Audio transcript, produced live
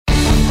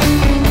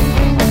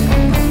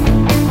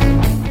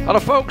Hello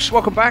folks,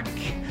 welcome back.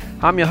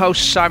 I'm your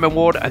host Simon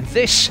Ward and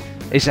this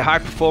is the High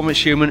Performance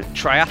Human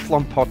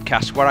Triathlon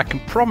Podcast, where I can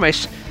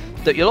promise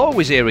that you'll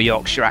always hear a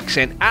Yorkshire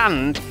accent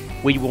and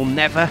we will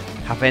never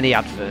have any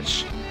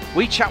adverts.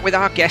 We chat with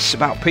our guests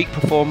about peak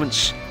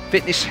performance,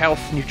 fitness,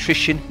 health,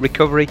 nutrition,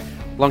 recovery,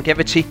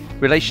 longevity,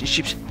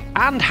 relationships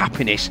and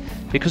happiness,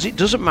 because it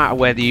doesn't matter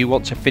whether you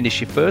want to finish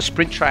your first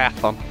sprint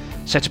triathlon,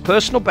 set a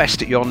personal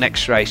best at your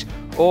next race,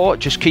 or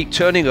just keep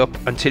turning up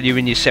until you're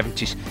in your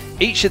 70s.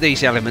 Each of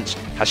these elements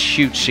has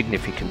huge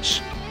significance.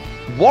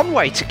 One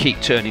way to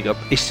keep turning up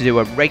is to do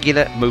a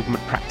regular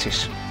movement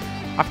practice.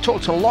 I've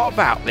talked a lot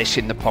about this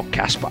in the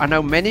podcast, but I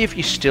know many of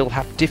you still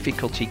have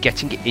difficulty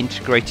getting it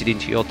integrated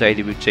into your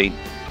daily routine.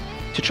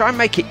 To try and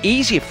make it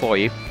easier for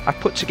you, I've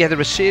put together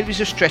a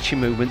series of stretching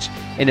movements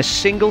in a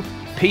single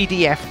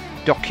PDF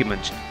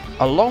document,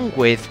 along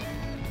with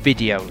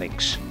video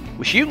links,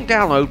 which you can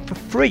download for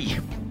free.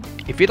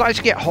 If you'd like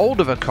to get hold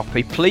of a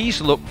copy,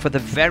 please look for the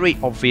very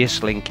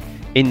obvious link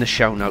in the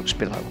show notes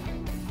below.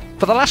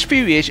 For the last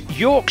few years,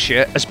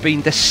 Yorkshire has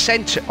been the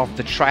centre of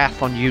the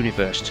triathlon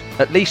universe,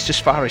 at least as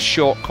far as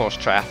short course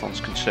triathlon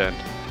is concerned.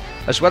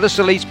 As well as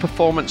the Leeds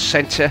Performance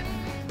Centre,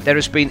 there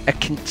has been a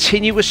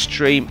continuous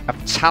stream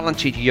of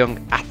talented young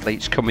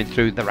athletes coming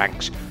through the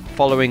ranks,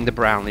 following the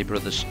Brownlee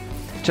brothers.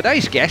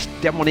 Today's guest,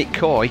 Dominic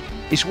Coy,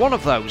 is one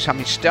of those,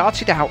 having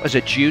started out as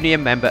a junior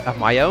member of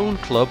my own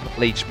club,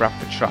 Leeds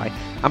Bradford Tri,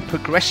 and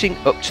progressing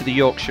up to the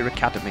Yorkshire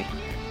Academy.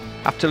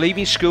 After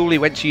leaving school, he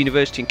went to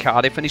university in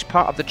Cardiff and is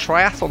part of the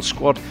triathlon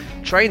squad,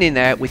 training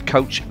there with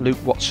coach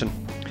Luke Watson.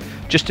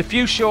 Just a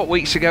few short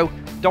weeks ago,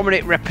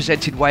 Dominic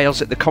represented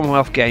Wales at the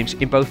Commonwealth Games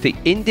in both the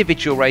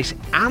individual race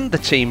and the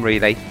team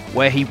relay,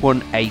 where he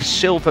won a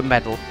silver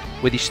medal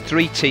with his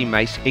three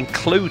teammates,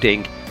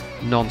 including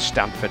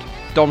non-Stanford.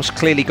 Dom's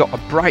clearly got a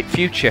bright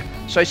future,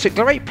 so it's a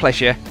great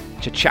pleasure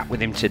to chat with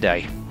him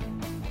today.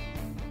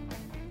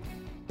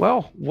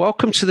 Well,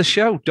 welcome to the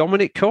show,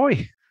 Dominic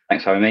Coy.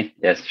 Thanks for having me.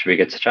 Yes, it should be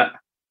good to chat.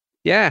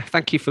 Yeah,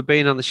 thank you for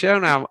being on the show.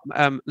 Now,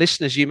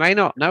 listeners, you may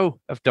not know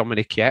of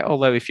Dominic yet,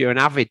 although if you're an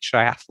avid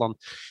triathlon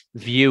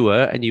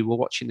viewer and you were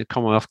watching the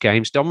Commonwealth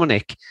Games,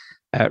 Dominic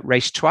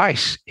raced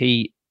twice.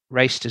 He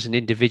raced as an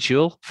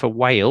individual for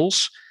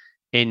Wales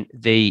in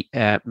the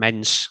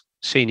men's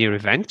senior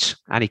event,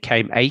 and he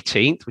came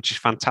 18th, which is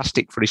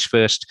fantastic for his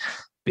first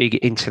big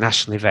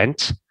international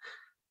event.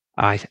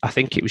 I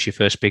think it was your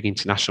first big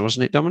international,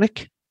 wasn't it,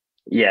 Dominic?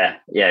 Yeah,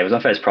 it was my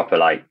first proper,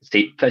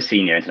 first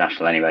senior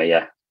international anyway,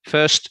 yeah.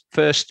 First,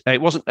 it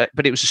wasn't,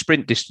 but it was a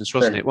sprint distance,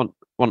 wasn't it? Was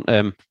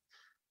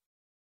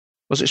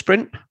it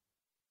sprint?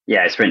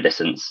 Yeah, sprint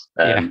distance.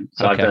 So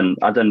okay.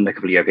 I've done a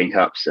couple of European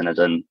Cups and I've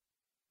done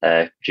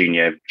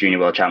junior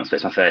world champs, but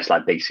it's my first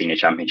big senior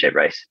championship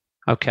race.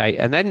 Okay,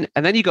 and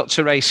then you got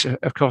to race.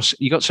 Of course,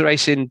 you got to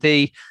race in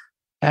the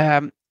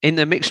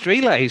mixed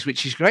relays,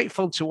 which is great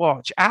fun to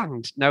watch,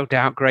 and no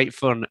doubt great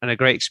fun and a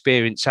great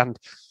experience. And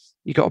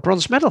you got a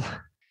bronze medal,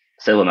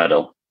 silver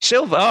medal,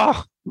 silver.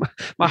 Oh,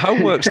 my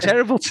homework's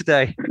terrible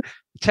today.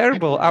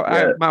 Terrible.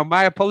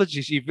 My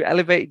apologies. You've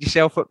elevated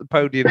yourself up the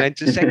podium then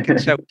to second.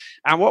 So,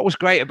 and what was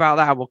great about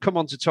that, we'll come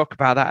on to talk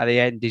about that at the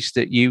end, is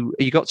that you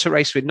got to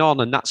race with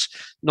Non, and that's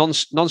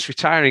Non's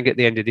retiring at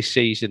the end of this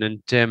season,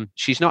 and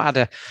she's not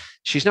had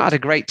a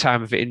great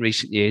time of it in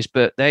recent years,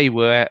 but they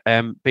were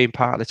being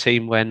part of the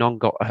team where Non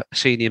got a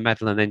senior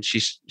medal, and then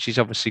she's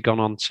obviously gone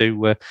on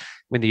to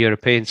win the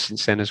European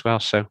since then as well.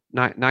 So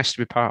nice to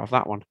be part of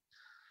that one.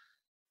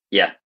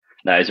 Yeah.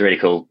 No, it's really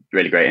cool,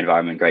 really great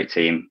environment, great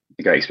team,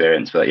 a great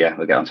experience. But yeah,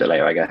 we'll get onto it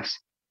later, I guess.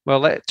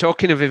 Well,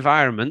 talking of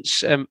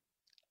environments,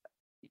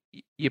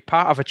 you're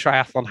part of a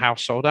triathlon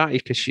household, aren't you?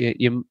 Because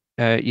your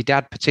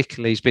dad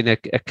particularly has been a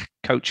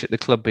coach at the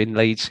club in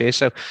Leeds here.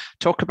 So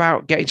talk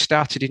about getting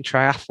started in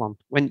triathlon.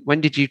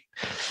 When did you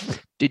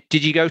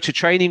go to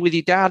training with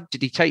your dad?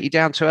 Did he take you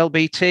down to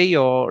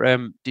LBT, or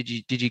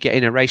did you get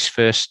in a race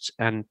first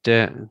and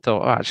thought,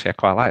 oh, actually, I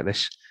quite like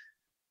this?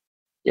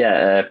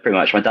 Yeah, pretty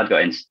much. My dad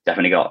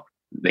definitely got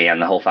me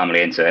and the whole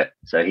family into it.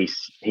 So he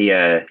used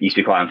to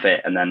be quite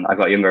unfit, and then I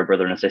got a younger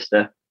brother and a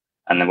sister.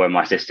 And then when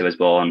my sister was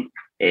born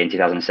in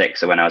 2006,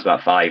 so when I was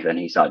about 5, then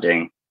he started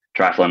doing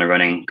triathlon and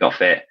running, got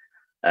fit.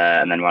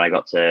 And then when I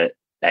got to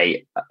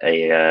 8,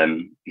 he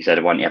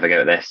said, "Why don't you ever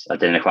go at this?" I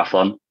did an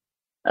aquathlon.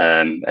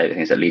 I think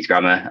it's at Leeds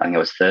Grammar. I think I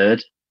was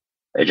 3rd.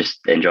 I just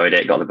enjoyed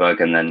it, got the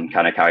bug, and then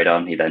kind of carried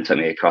on. He then took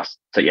me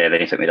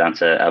then he took me down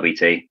to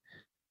LBT,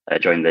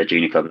 joined the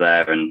junior club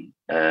there, and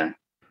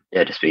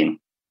just been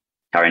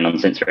carrying on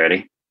since,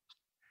 really.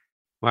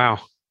 Wow.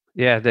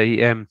 Yeah,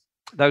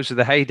 those are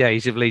the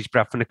heydays of Leeds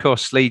Bradford. Of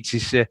course, Leeds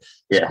is a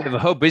bit of a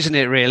hub, isn't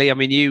it, really? I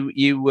mean,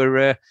 you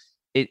were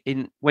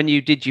in when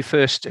you did your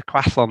first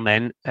aquathlon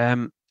then,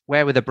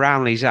 where were the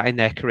Brownlees at in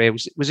their career?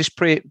 Was this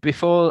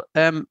before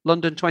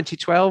London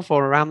 2012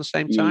 or around the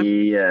same time?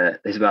 Yeah,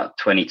 it's about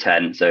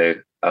 2010. So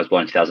I was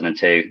born in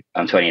 2002.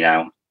 I'm 20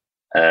 now.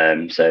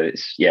 So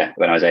it's,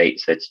 when I was 8,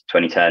 so it's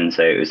 2010.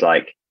 So it was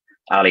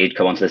Ali had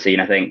come onto the scene,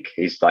 I think.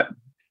 He's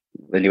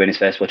when he won his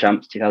first World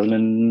Champs,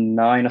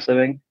 2009 or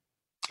something,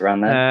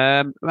 around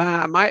there.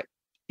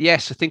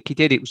 Yes, I think he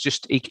did. It was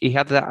just he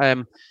had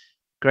that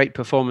great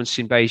performance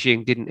in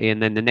Beijing, didn't he?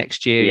 And then the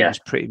next year he was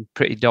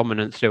pretty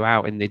dominant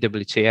throughout in the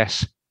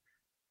WTS.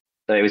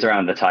 So it was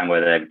around the time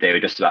where they were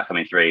just about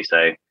coming through.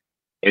 So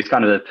it was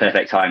kind of the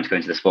perfect time to go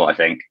into the sport, I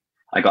think.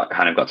 I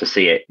got to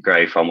see it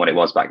grow from what it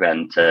was back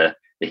then to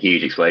the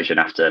huge explosion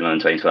after London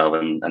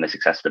 2012 and the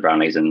success of the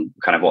Brownlees and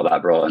kind of what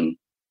that brought and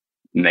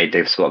made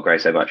the sport grow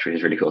so much, which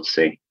is really cool to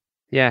see.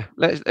 Yeah.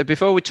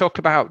 Before we talk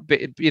about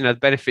the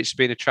benefits of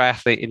being a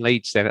triathlete in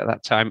Leeds then at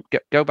that time,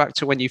 go back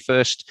to when you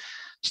first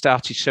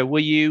started. So were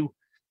you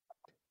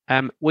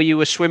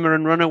a swimmer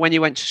and runner when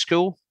you went to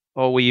school,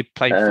 or were you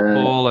playing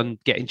football and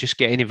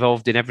getting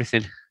involved in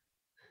everything?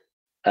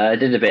 I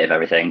did a bit of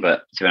everything,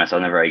 but to be honest,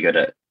 I'm not very good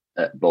at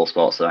ball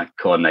sports, so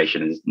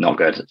coordination is not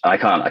good. I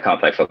can't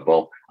play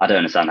football. I don't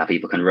understand how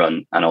people can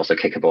run and also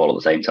kick a ball at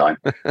the same time.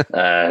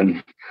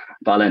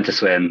 But I learned to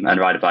swim and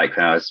ride a bike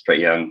when I was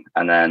pretty young,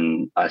 and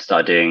then I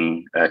started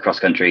doing cross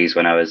countries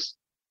when I was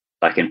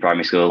back in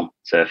primary school,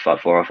 so 4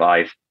 or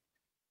 5. To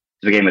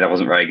begin with, I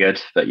wasn't very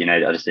good, but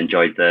I just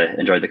enjoyed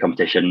the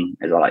competition.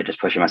 I like just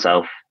pushing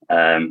myself,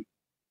 and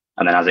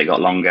then as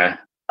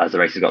the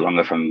races got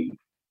longer,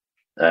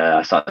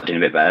 I started doing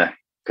a bit better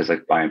because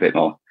I'm a bit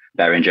more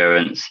better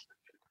endurance.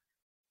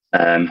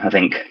 I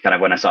think kind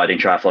of when I started doing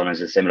triathlon was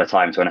a similar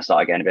time to when I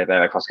started getting a bit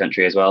better at cross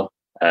country as well.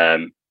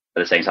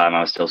 At the same time,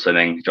 I was still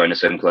swimming, joined a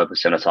swim club, a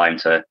similar time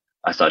to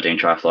I started doing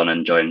triathlon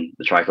and joined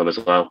the Tri Club as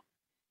well.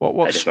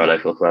 Just for a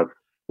local club.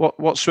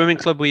 What swimming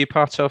club were you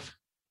part of?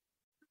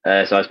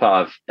 So I was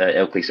part of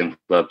Ilkley Swim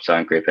Club,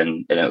 swimming group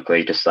in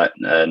Ilkley, just like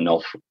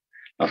north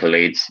of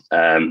Leeds.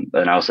 And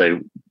I also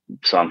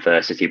swam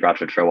for City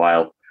Bradford for a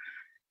while.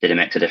 Did a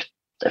mix of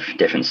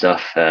different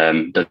stuff.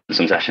 Done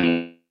some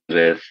sessions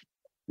with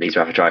Leeds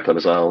Bradford Tri Club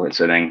as well with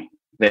swimming.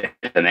 Bit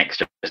of a mix,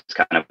 just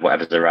kind of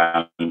whatever's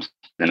around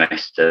the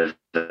most of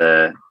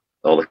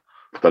all the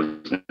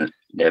clubs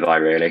nearby,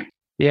 really.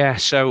 Yeah.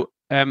 So,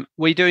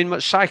 were you doing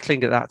much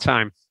cycling at that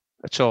time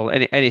at all?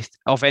 Any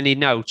of any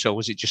note, or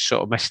was it just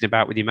sort of messing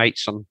about with your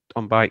mates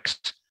on bikes?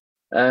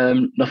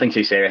 Nothing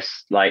too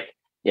serious.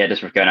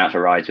 Just going out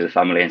for rides with the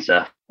family and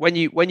stuff. When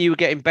you were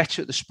getting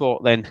better at the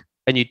sport, then,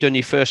 and you'd done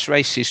your first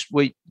races,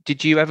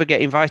 did you ever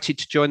get invited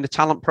to join the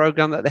talent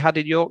program that they had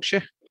in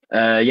Yorkshire?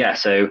 Yeah.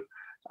 So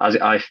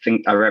I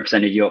think I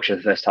represented Yorkshire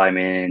the first time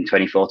in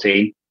 2014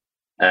 in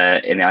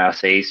the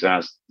IRCs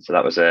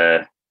that was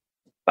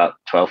about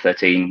 12,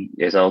 13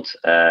 years old.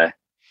 And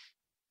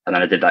then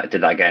I did that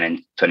again in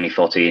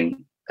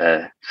 2014,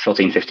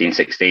 14, 15,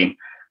 16.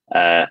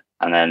 And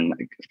then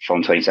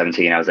from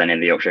 2017, I was then in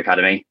the Yorkshire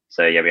Academy.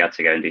 So yeah, we had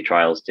to go and do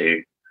trials,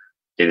 do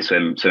the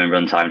swim and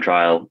run time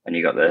trial, and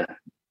you got the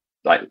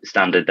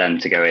standard then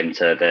to get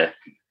into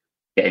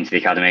the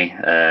academy.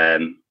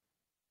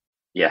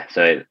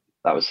 So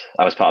I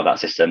was part of that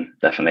system.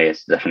 Definitely,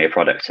 it's definitely a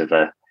product of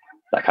that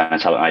kind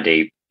of talent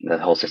ID. The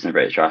whole system of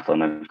British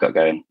Triathlon have got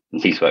going and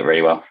seems to work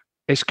really well.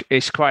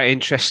 It's quite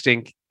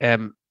interesting.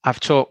 I've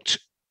talked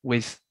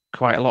with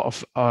quite a lot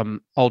of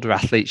older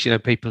athletes,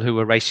 people who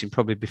were racing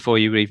probably before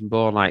you were even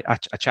born. Like I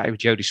chatted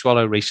with Jodie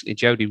Swallow recently.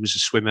 Jodie was a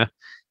swimmer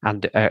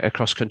and a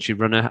cross-country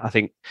runner. I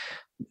think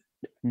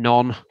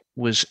Non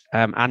was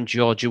and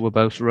Georgia were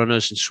both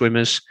runners and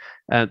swimmers.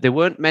 There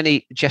weren't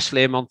many. Jess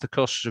Learmonth, of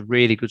course, was a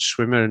really good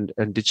swimmer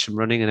and did some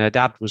running. And her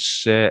dad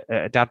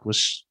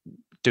was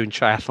doing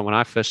triathlon when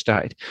I first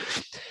started.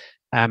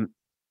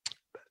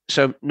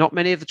 So not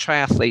many of the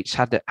triathletes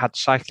had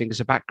cycling as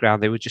a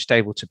background. They were just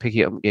able to pick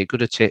it up and get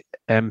good at it.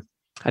 And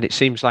it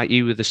seems like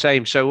you were the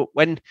same. So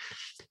when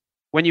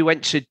you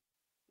went to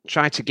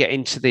try to get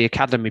into the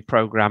academy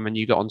program and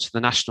you got onto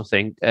the national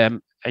thing,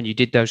 and you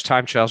did those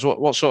time trials,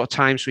 what sort of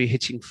times were you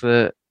hitting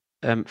for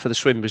the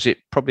swim? Was it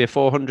probably a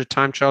 400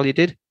 time trial you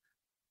did,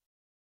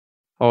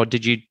 or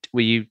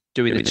were you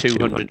doing the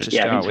 200 to start with?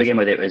 Yeah, I think to begin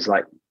with it was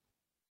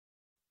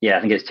I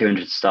think it's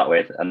 200 to start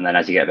with, and then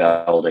as you get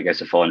a bit older, it goes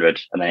to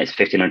 400, and then it's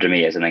 1500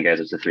 meters, and then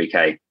goes up to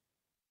 3K.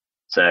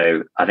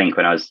 So I think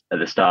when I was at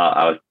the start,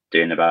 I was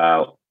doing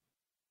about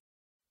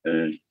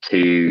I'd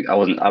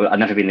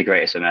never been the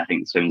greatest swimmer. I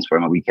think the swim's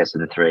probably my weakest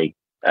of the three.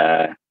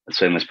 The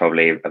swim was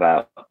probably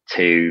about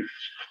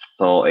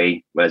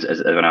 240, whereas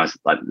when I was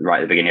right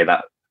at the beginning of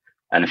that,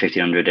 and the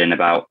 1500 in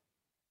about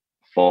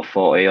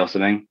 440 or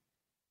something,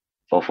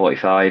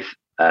 445,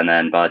 and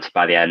then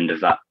by the end of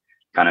that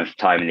kind of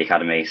time in the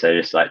academy, so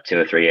just 2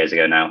 or 3 years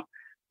ago now,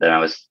 then I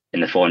was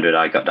in the 400.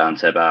 I got down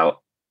to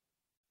about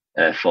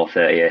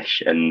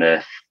 430ish, and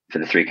for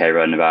the 3K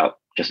run about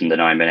just under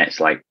 9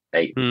 minutes,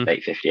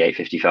 850,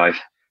 855.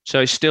 So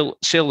it's still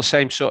the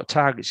same sort of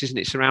targets, isn't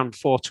it? It's around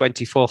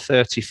 420,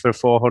 430 for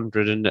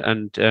 400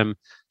 and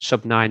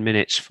sub 9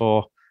 minutes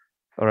or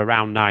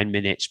around 9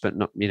 minutes, but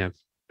not,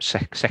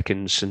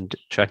 seconds, and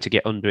try to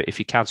get under it if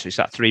you can. So it's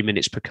that 3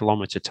 minutes per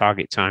kilometre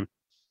target time.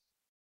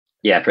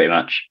 Yeah, pretty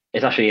much.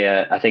 It's actually,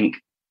 I think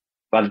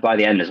by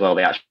the end as well,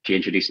 they actually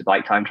introduced the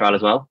bike time trial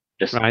as well,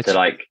 just to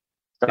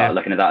start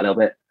looking at that a little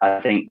bit. I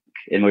think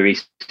in more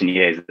recent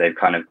years,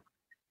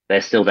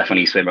 they're still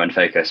definitely swim run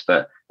focused,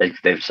 but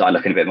they've started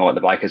looking a bit more at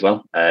the bike as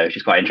well, which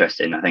is quite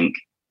interesting. I think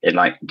in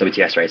like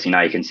WTS racing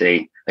now, you can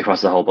see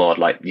across the whole board,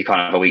 like you can't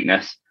have a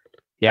weakness.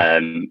 Yeah.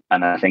 And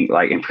I think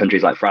like in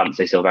countries like France,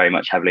 they still very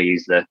much heavily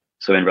use the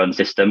swim and run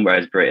system,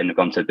 whereas Britain have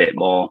gone to a bit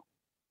more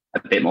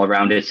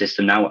rounded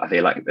system now. I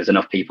feel like there's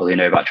enough people who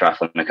know about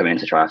triathlon and coming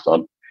into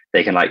triathlon.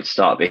 They can like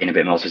start being a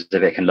bit more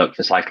specific and look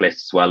for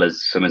cyclists as well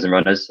as swimmers and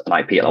runners, and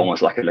like be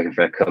almost like looking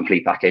for a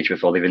complete package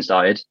before they've even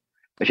started,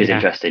 which is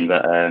interesting.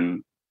 But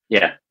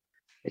yeah.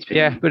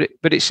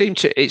 But it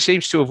seems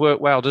to have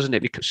worked well, doesn't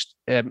it? Because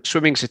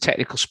swimming's a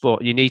technical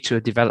sport. You need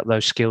to develop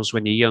those skills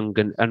when you're young,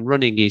 and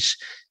running is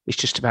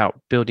just about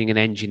building an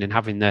engine and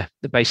having the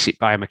basic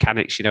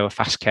biomechanics. You know, a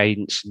fast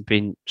cadence and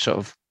being sort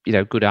of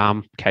good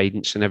arm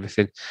cadence and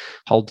everything,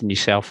 holding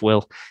yourself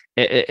well.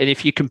 And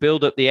if you can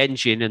build up the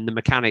engine and the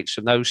mechanics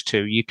from those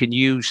two, you can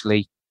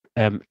usually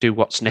do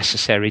what's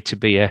necessary to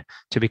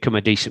become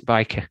a decent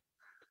biker.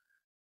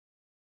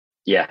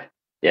 Yeah,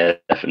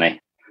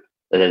 definitely.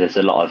 There's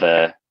a lot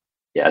of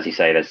as you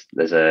say,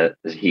 there's a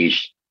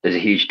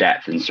huge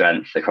depth and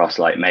strength across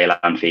like male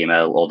and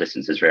female, all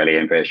distances really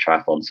in British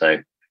triathlon. So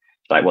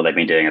like what they've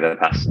been doing over the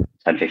past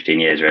 10, 15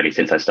 years really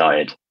since I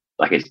started,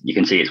 like you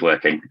can see it's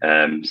working.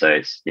 So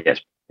it's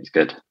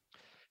good.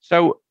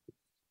 So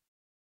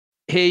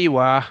here you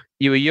are,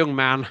 you're a young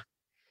man,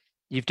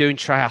 you're doing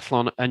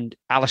triathlon, and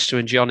Alistair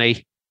and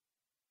Johnny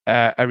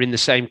are in the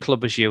same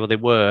club as you, or they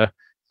were.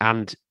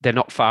 And they're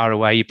not far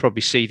away. You probably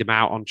see them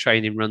out on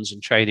training runs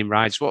and training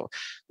rides.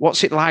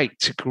 What's it like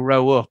to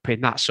grow up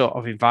in that sort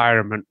of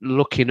environment,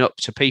 looking up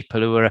to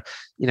people who are,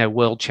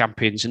 world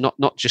champions, and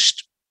not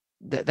just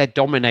they're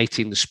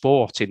dominating the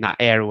sport in that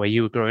era where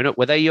you were growing up?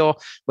 Were they your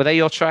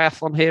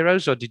triathlon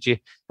heroes, or did you?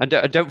 And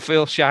don't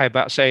feel shy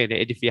about saying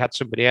it if you had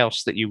somebody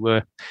else that you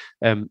were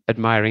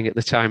admiring at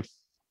the time.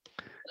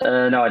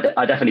 No,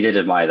 I definitely did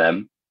admire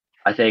them.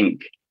 I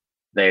think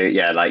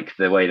like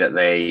the way that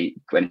they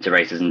went to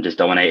races and just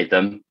dominated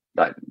them,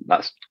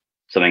 that's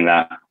something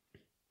that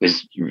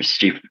was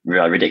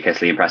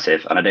ridiculously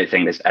impressive. And I don't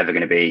think there's ever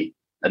going to be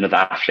another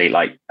athlete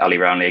like Ali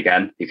Brownlee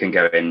again, who can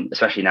go in,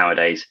 especially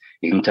nowadays,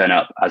 you can turn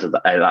up at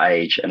that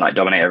age and like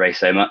dominate a race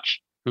so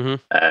much.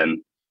 Mm-hmm.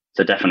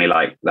 So definitely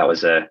like that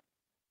was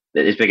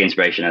it's big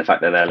inspiration, and the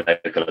fact that they're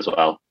local as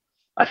well.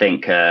 I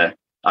think I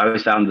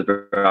always found the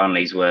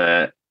Brownlees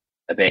were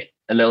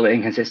a little bit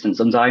inconsistent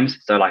sometimes.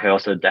 So like I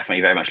also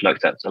definitely very much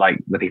looked up to like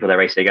the people they're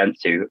racing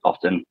against, who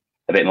often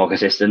a bit more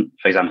consistent.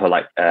 For example,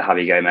 like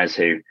Javi Gomez,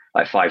 who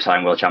like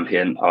 5-time world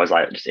champion. I was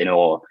like just in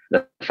awe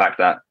the fact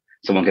that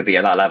someone could be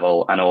at that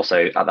level and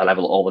also at that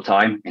level all the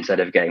time instead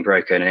of getting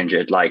broken and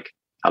injured like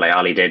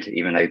Ali did,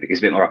 even though it was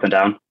a bit more up and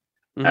down.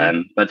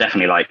 Mm-hmm. But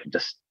definitely like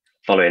just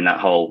following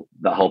that whole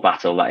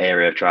battle, that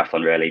era of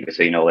triathlon really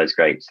between all those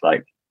greats,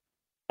 like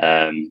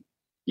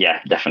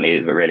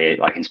definitely really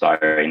like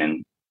inspiring,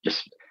 and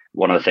just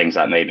one of the things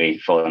that made me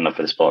fall in love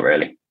with the sport,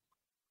 really.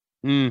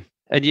 And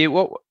I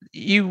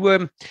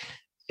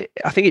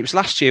think it was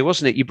last year,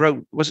 wasn't it?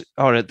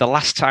 The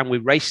last time we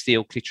raced the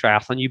Ilkley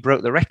Triathlon, you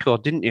broke the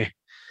record, didn't you?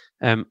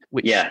 I'm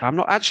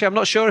not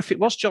sure if it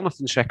was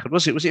Jonathan's record.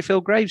 Was it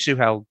Phil Graves who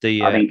held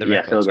the? I think the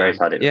record Phil Graves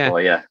had it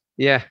before.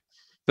 Yeah.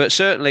 But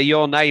certainly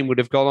your name would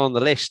have gone on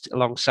the list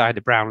alongside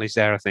the Brownlees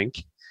there, I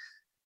think.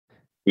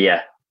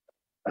 Yeah,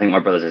 I think my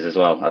brother's is as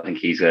well. I think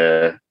he's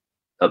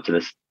up to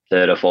this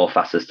 3rd or 4th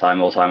fastest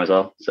all time as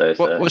well. So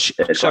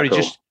sorry,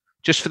 cool.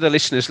 just for the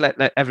listeners, let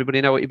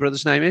everybody know what your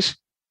brother's name is.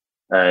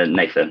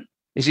 Nathan.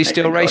 Is he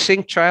still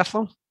racing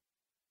triathlon?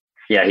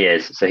 Yeah, he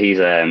is. So he's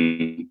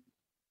 18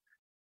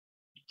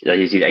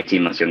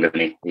 months younger than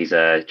me. He's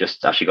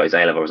just actually got his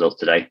A-level results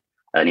today,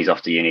 and he's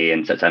off to uni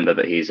in September.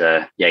 But he's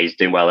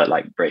doing well at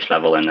like British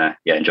level, and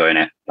enjoying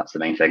it. That's the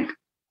main thing.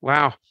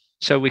 Wow.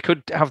 So we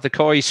could have the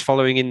Coys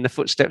following in the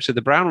footsteps of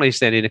the Brownlees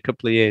then in a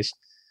couple of years.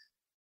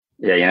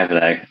 Yeah, you never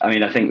know. I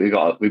mean, I think we've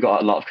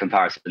got a lot of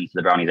comparisons to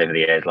the Brownies over the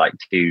years, like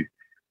two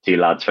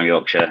lads from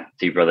Yorkshire,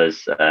 two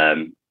brothers.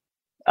 I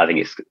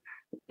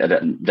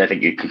don't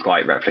think you can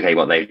quite replicate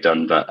what they've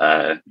done,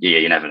 but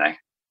you never know.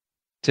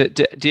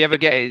 Do you ever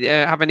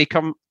have any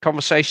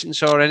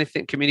conversations or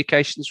anything,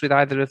 communications with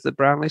either of the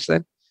Brownlees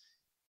then?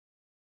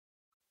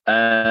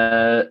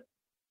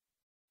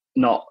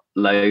 Not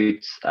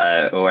loads.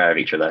 Aware of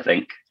each other, I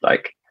think.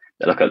 Like,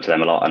 I look up to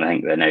them a lot, and I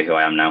think they know who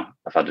I am now.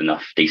 I've had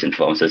enough decent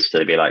performances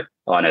to be like,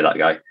 oh, I know that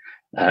guy.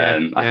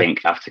 I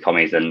think after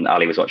commies, and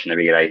Ali was watching the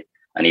relay,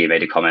 and he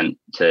made a comment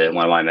to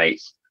one of my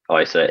mates, oh,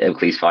 it's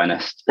Ilkley's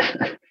finest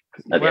at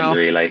the end of the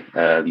relay.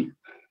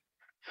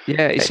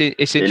 It's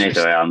interesting. You know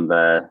who I am,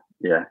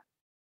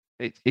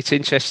 It's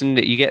interesting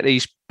that you get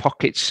these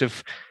pockets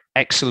of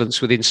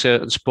excellence within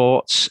certain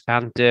sports,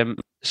 and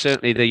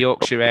certainly the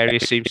Yorkshire area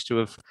seems to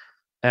have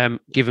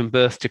given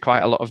birth to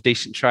quite a lot of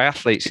decent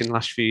triathletes in the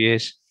last few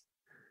years.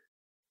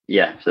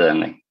 Yeah,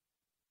 certainly.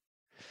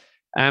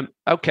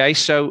 Okay,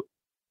 so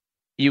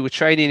you were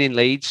training in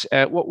Leeds.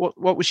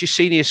 What was your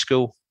senior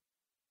school?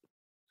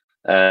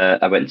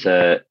 I went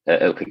to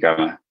Ilkley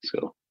Grammar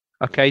School.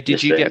 Okay,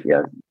 did you get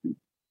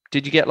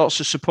did you get lots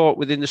of support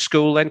within the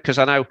school then? Because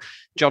I know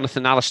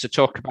Jonathan Alistair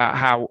talk about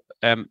how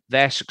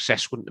their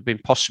success wouldn't have been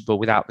possible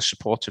without the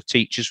support of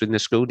teachers within the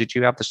school. Did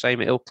you have the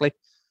same at Ilkley?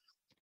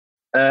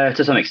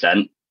 To some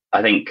extent,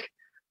 I think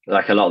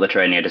like a lot of the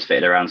training I just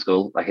fitted around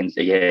school. Like in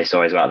the year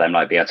stories about them,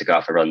 like being able to go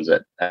out for runs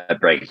at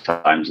break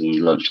times and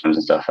lunch times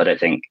and stuff. I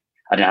didn't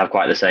have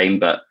quite the same,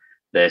 but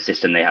the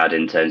system they had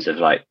in terms of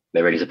like,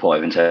 they're really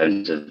supportive in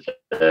terms of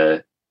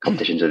the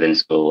competitions within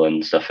school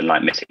and stuff, and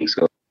like missing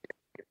school,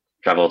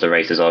 travel to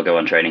races or go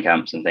on training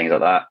camps and things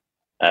like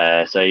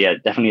that. So yeah,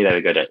 definitely they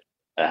were good at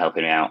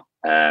helping me out.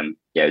 I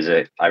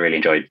really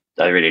enjoyed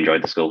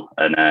the school,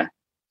 and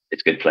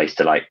it's a good place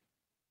to like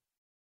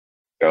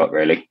grow up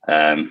really.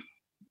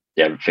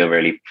 I feel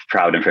really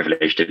proud and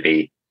privileged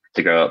to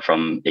grow up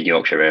in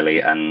Yorkshire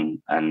really,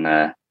 and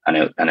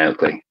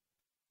Ilkley.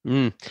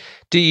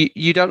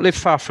 You don't live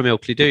far from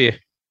Ilkley, do you?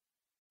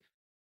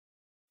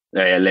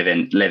 No, yeah, live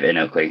in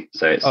Ilkley.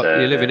 So it's you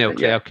live in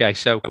Ilkley. Yeah. Okay,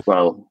 so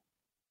well,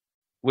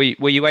 were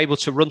you able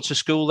to run to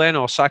school then,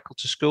 or cycle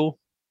to school?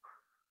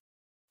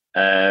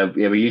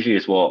 We usually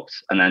just walked,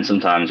 and then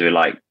sometimes we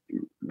like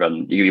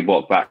run. You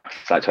walk back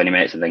like 20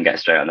 minutes and then get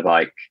straight on the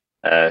bike.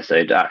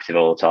 So active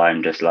all the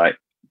time, just like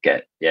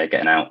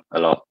getting out a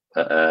lot.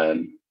 But,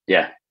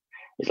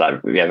 it's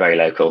like very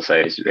local, so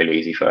it's really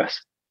easy for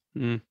us.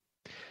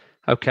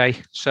 Okay,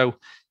 so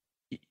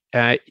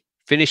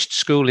finished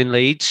school in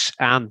Leeds,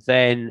 and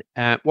then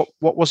what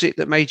was it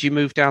that made you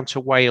move down to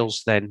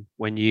Wales then,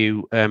 when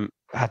you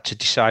had to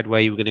decide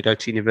where you were going to go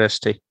to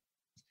university?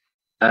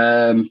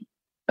 A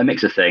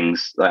mix of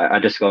things. I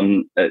just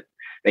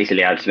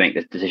basically I had to make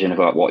the decision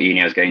about what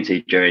uni I was going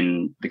to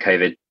during the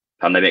COVID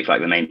pandemic,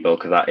 like the main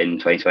bulk of that in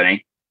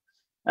 2020.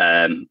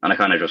 And I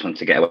kind of just wanted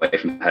to get away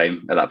from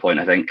home at that point.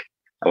 I think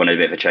I wanted a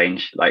bit of a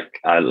change. Like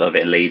I love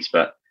it in Leeds,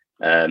 but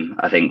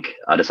I think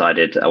I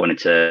decided I wanted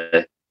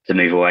to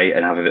move away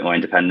and have a bit more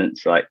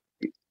independence, like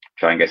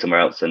try and go somewhere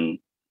else and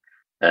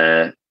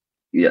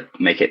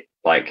make it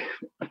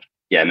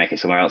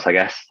somewhere else, I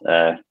guess.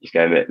 Just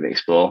go a bit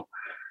explore.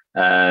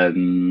 So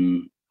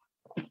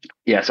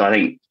I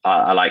think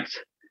I liked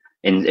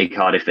in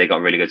Cardiff, they got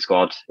a really good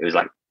squad. It was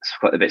like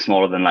quite a bit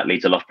smaller than like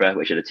Leeds or Loughborough,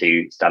 which are the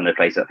two standard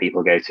places that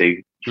people go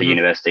to for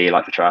university,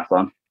 like for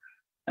triathlon.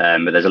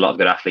 But there's a lot of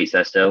good athletes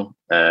there still.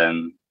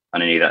 And I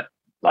knew that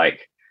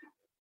like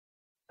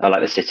I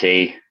like the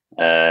city.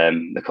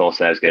 The course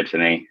there was good for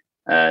me.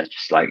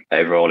 Just like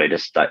overall, it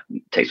just like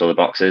ticks all the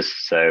boxes.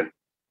 So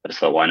I just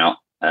thought, why not?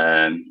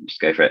 Just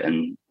go for it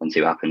and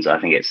see what happens. I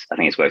think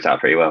it's worked out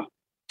pretty well.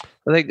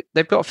 I think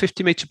they've got a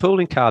 50-metre pool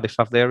in Cardiff,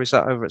 have they? Or is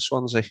that over at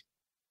Swansea?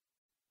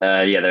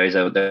 There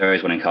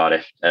is one in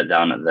Cardiff,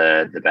 down at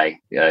the Bay,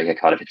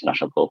 Cardiff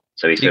International Pool.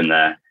 So we swim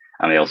there,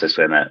 and we also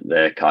swim at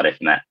the Cardiff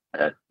Met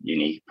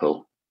Uni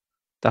Pool.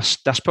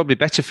 That's probably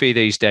better for you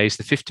these days.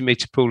 The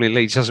 50-metre pool in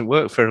Leeds hasn't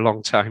worked for a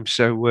long time,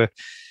 so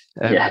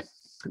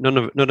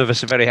none of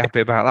us are very happy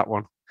about that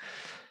one.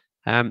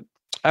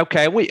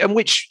 Okay,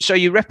 so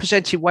you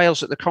represented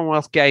Wales at the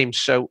Commonwealth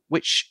Games. So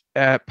which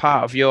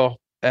part of your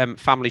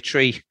family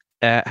tree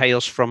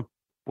hails from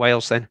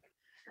Wales then?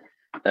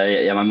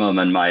 My mum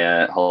and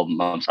my whole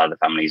mum's side of the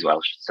family is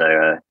Welsh.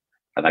 So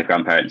my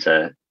grandparents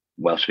are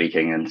Welsh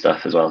speaking and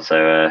stuff as well.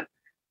 So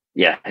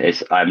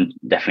I'm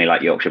definitely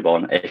like Yorkshire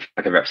born. If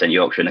I could represent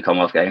Yorkshire in the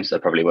Commonwealth Games, I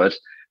probably would.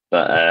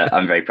 But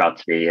I'm very proud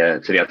to be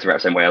able to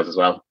represent Wales as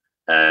well,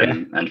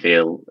 and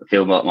feel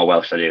more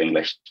Welsh than I do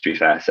English, to be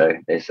fair. So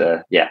it's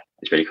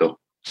really cool.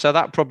 So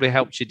that probably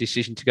helped your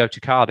decision to go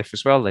to Cardiff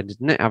as well, then,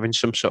 didn't it? Having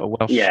some sort of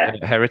Welsh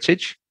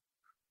heritage.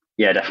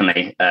 Yeah,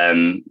 definitely.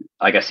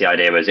 I guess the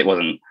idea was, it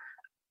wasn't,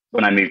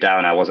 when I moved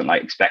down, I wasn't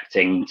like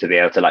expecting to be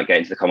able to like get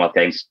into the Commonwealth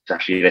Games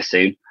actually this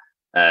soon.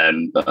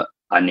 But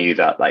I knew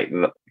that like,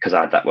 because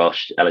I had that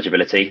Welsh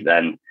eligibility,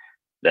 then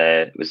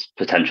there was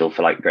potential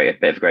for like a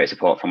bit of great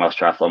support from Welsh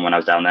Triathlon when I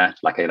was down there,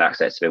 like I had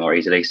access to it more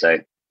easily. So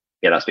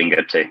yeah, that's been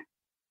good too.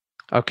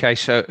 Okay,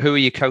 so who are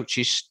your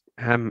coaches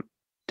down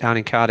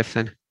in Cardiff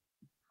then?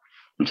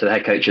 So the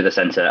head coach of the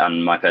centre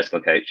and my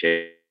personal coach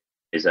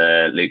is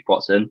Luke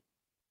Watson.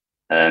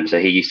 So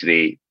he used to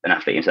be an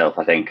athlete himself,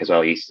 I think, as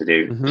well. He used to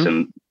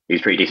do he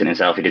was pretty decent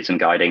himself. He did some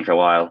guiding for a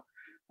while,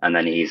 and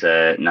then he's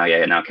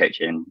now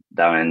coaching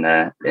down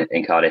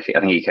in Cardiff. I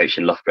think he coached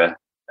in Loughborough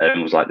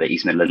and was like the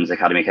East Midlands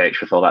Academy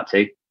coach before that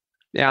too.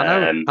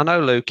 Yeah, I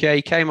know Luke. Yeah,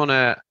 he came on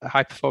a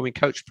high performing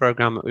coach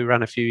program that we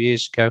ran a few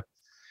years ago.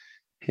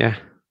 Yeah,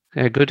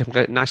 good. I'm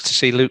glad, nice to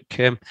see Luke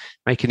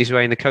making his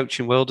way in the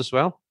coaching world as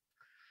well.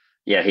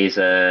 Yeah,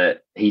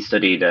 he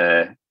studied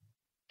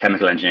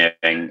chemical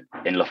engineering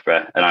in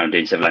Loughborough, and I'm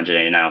doing civil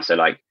engineering now. So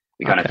like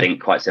we kind of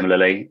think quite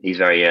similarly. He's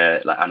very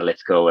like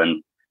analytical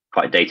and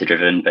quite data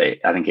driven, but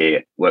I think he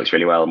works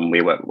really well, and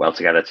we work well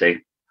together too.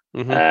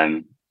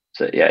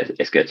 So yeah,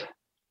 it's good.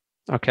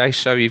 Okay,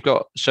 so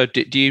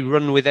do you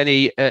run with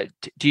any?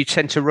 Do you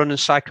tend to run and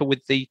cycle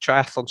with the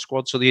triathlon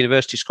squads or the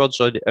university squads,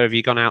 or have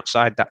you gone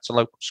outside that to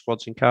local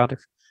squads in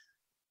Cardiff?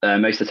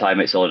 Most of the time,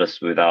 it's all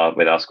just with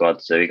our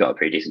squad. So we've got a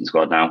pretty decent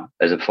squad now.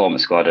 There's a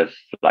performance squad of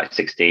like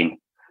 16,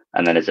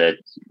 and then there's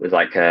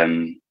like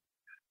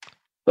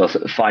well,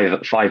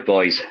 five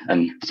boys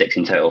and 6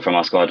 in total from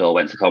our squad all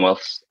went to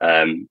Commonwealths.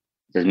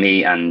 There's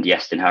me and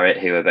Yeston Harriott,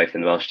 who are both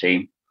in the Welsh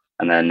team,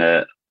 and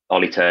then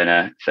Ollie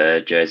Turner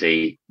for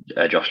Jersey,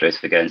 Josh Lewis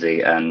for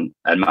Guernsey, and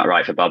Matt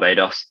Wright for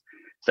Barbados.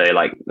 So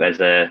like,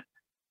 there's a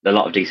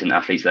lot of decent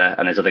athletes there,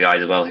 and there's other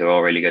guys as well who are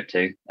all really good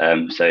too.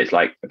 So it's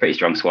like a pretty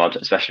strong squad,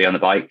 especially on the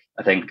bike.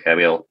 I think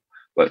we all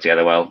work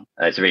together well.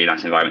 It's a really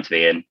nice environment to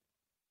be in.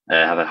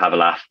 Have a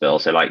laugh, but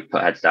also like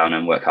put heads down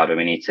and work hard when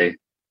we need to.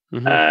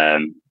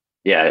 Mm-hmm.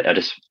 I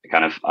just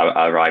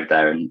I arrived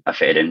there and I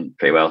fitted in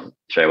pretty well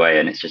straight away,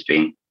 and it's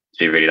been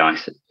really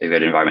nice, a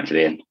good environment to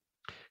be in.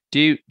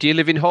 Do you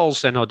live in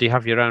halls then, or do you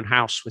have your own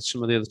house with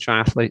some of the other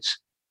triathletes?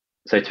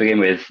 So to begin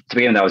with,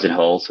 I was in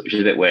halls, which is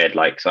a bit weird.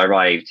 Like, so I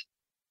arrived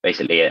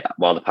basically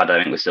while the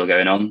pandemic was still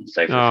going on.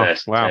 So for the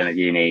first term of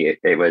uni,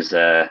 it was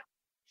a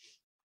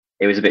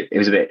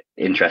bit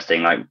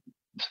interesting. Like,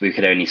 we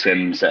could only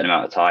swim a certain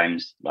amount of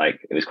times. Like,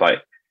 it was quite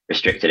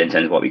restricted in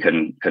terms of what we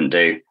couldn't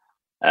do.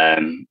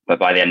 But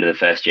by the end of the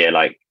first year,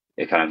 like,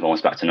 it kind of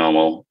almost back to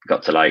normal.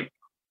 Got to like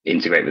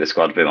integrate with the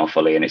squad a bit more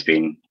fully, and it's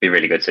been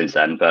really good since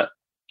then. But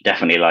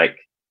definitely like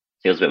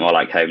feels a bit more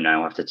like home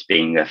now after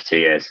being there for 2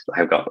 years.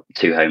 I've got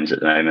 2 homes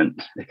at the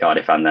moment,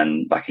 Cardiff and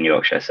then back in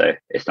Yorkshire, so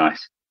it's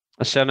nice.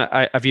 So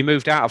have you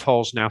moved out of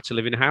halls now to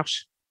live in a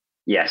house?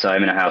 Yeah, so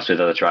I'm in a house with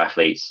other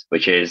triathletes,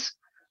 which is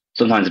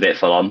sometimes a bit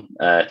full on,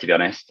 to be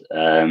honest.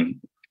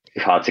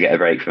 It's hard to get a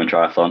break from a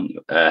triathlon,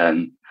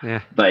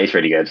 but it's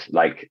really good.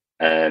 Like,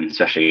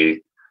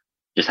 especially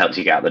just helps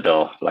you get out the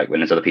door. Like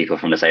when there's other people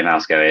from the same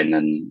house go in,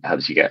 and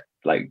helps you get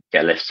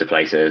lifts to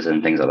places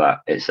and things like that.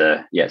 It's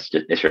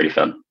really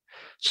fun.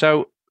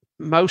 So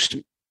most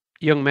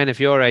young men of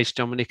your age,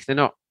 Dominic, they're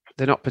not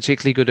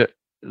particularly good at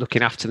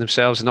looking after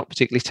themselves. They're not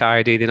particularly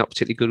tidy. They're not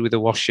particularly good with the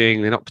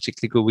washing. They're not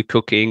particularly good with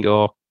cooking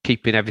or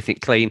keeping everything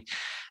clean.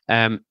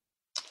 But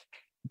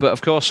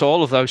of course,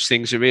 all of those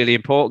things are really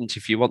important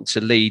if you want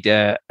to lead.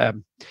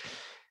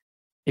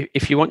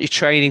 If you want your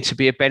training to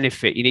be a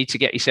benefit, you need to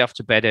get yourself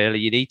to bed early.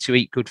 You need to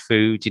eat good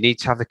food. You need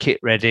to have the kit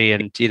ready,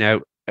 and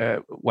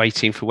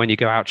waiting for when you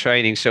go out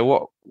training.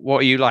 So, what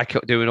are you like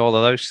at doing all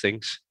of those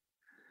things?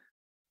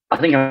 I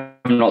think I'm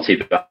not too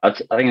bad. I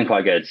think I'm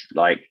quite good.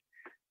 Like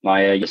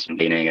my just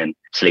cleaning and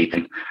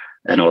sleeping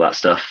and all that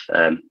stuff.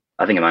 I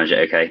think I manage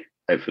it okay.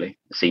 Hopefully,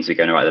 it seems to be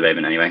going all right at the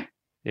moment anyway.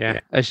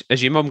 Yeah.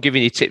 Has your mum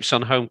given you tips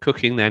on home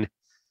cooking then?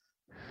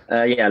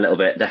 Yeah, a little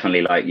bit.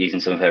 Definitely like using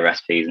some of her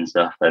recipes and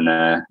stuff,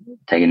 and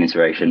taking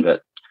inspiration,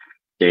 but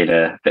doing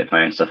a bit of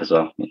my own stuff as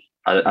well.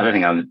 I don't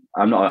think I'm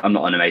not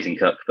an amazing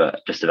cook, but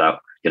just about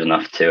good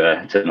enough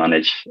to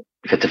manage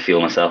to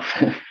fuel myself.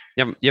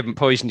 You haven't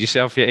poisoned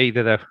yourself yet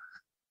either, though.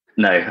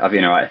 No, I've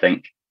been all right, I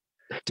think.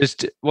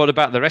 What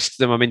about the rest of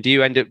them? I mean, do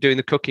you end up doing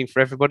the cooking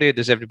for everybody, or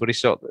does everybody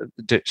sort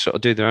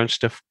of do their own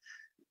stuff?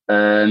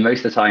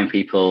 Most of the time, most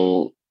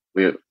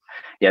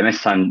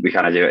of the time we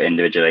kind of do it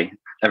individually.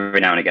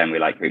 Every now and again we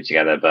like group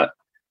together, but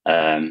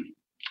most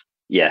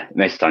of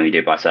the time we do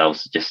it by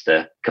ourselves. Just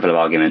a couple of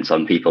arguments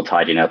on people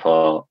tidying up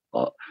or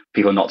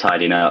people not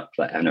tidying up,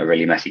 like having a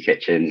really messy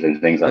kitchens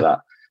and things like that.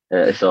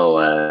 It's all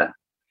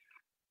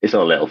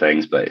little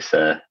things, but it's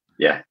not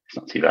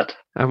too bad.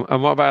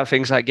 And what about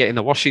things like getting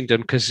the washing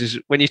done? Because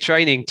when you're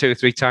training 2 or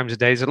 3 times a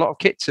day, there's a lot of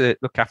kit to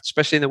look after,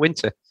 especially in the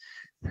winter.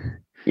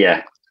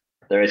 Yeah,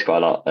 there is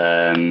quite a lot.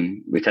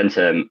 We tend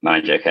to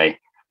manage it okay.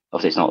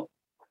 Obviously, it's not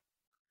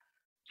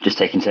just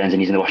taking turns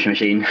and using the washing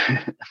machine.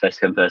 First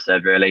come, first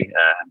served, really.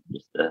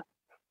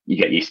 You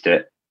get used to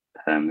it.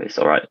 It's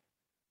all right.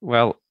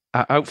 Well,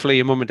 hopefully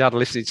your mum and dad are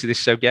listening to this.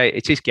 So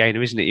it is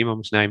Gaynor, isn't it? Your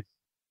mum's name?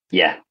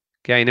 Yeah.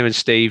 Gaynor and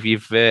Steve,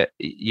 you've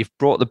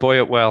brought the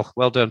boy up well.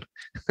 Well done.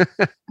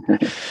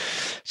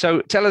 So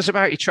tell us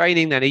about your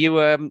training then. Are you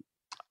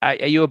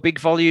a big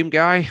volume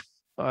guy?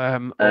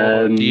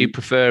 Or do you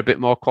prefer a bit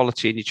more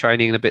quality in your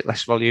training and a bit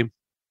less volume?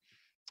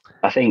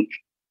 I think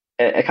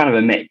a kind of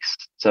a mix.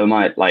 So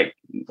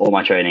all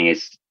my training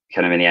is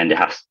kind of, in the end,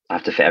 I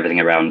have to fit everything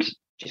around, which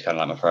is kind of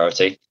like my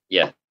priority.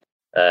 Yeah.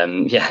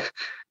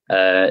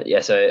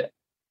 So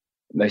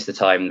most of the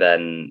time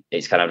then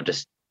it's kind of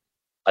just,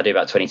 I do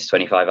about 20 to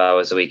 25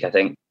 hours a week, I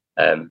think.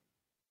 A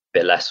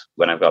bit less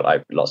when I've got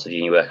like lots of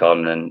uni work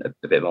on, and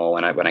a bit more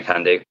when I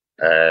can do.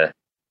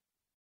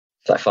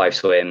 It's like 5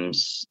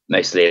 swims,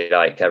 mostly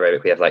like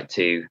aerobic. We have like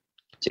two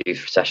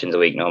sessions a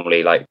week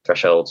normally, like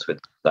thresholds with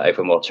like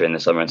open water in the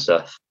summer and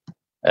stuff.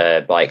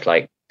 Bike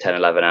like 10,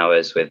 11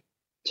 hours with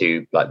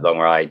 2 like long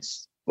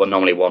rides. Well,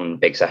 normally 1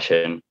 big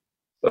session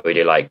where we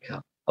do like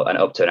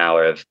up to an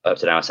hour,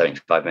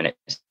 75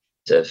 minutes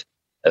of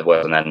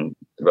work, and then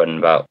run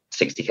about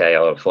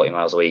 60k or 40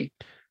 miles a week,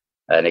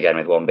 and again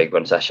with 1 big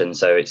run session.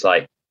 So it's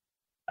like,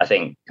 I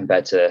think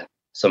compared to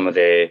some of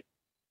the,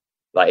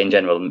 like in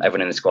general,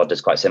 everyone in the squad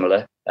does quite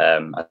similar.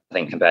 I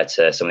think compared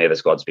to some of the other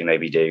squads, we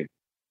maybe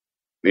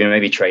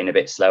train a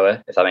bit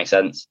slower, if that makes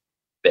sense,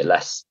 a bit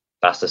less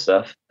faster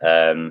stuff.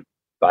 But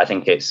I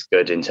think it's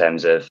good in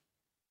terms of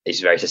it's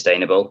very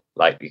sustainable.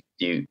 Like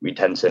we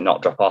tend to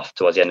not drop off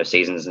towards the end of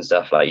seasons and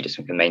stuff. Like you just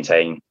can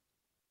maintain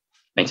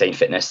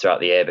fitness throughout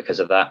the year because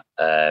of that.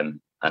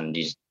 and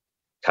you just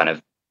kind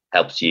of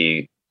helps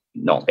you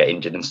not get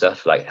injured and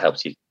stuff. Like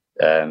helps you,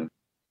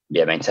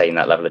 maintain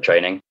that level of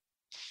training.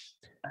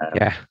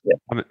 Yeah.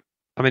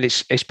 I mean,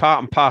 it's part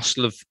and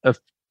parcel of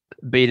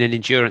being an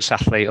endurance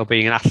athlete or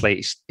being an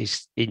athlete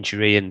is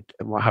injury and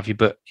what have you.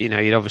 But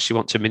you'd obviously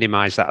want to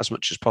minimise that as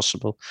much as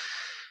possible.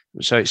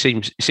 So it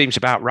seems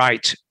about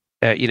right.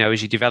 As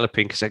you're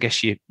developing, because I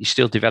guess you're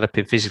still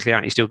developing physically,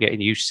 aren't you? Still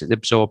getting used to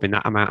absorbing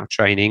that amount of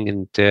training,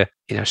 and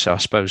so I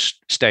suppose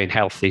staying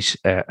healthy is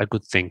a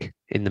good thing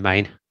in the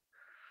main.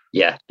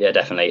 Yeah,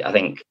 definitely. I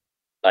think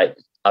like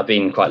I've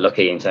been quite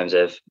lucky in terms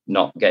of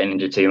not getting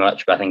injured too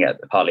much, but I think it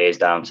partly is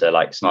down to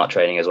like smart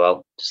training as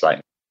well. Just like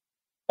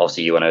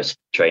obviously you want to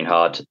train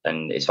hard,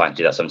 and it's fine to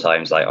do that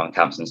sometimes. Like on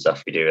camps and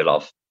stuff, we do a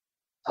lot of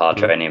hard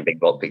training and big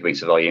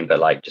weeks of volume, but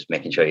like just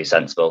making sure you're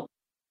sensible.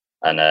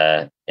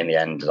 And in the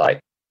end,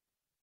 like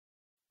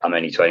I'm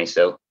only 20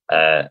 still,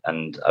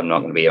 and I'm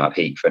not going to be at my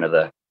peak for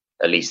another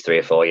at least 3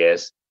 or 4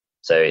 years.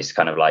 So it's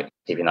kind of like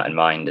keeping that in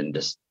mind and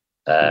just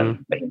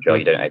making sure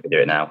you don't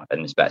overdo it now.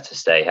 And it's better to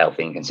stay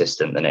healthy and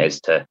consistent than it is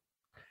to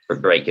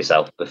break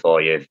yourself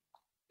before you've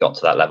got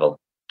to that level.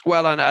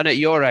 Well, and at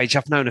your age,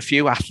 I've known a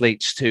few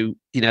athletes who,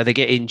 they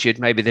get injured,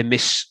 maybe they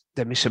miss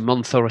a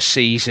month or a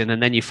season,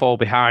 and then you fall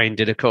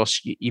behind. And of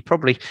course, you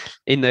probably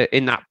in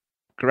that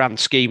grand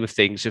scheme of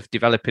things of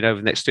developing over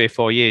the next 3 or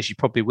 4 years, you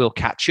probably will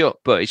catch up.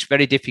 But it's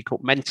very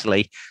difficult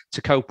mentally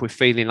to cope with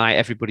feeling like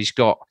everybody's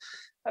got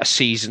a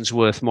season's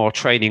worth more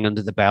training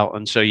under the belt,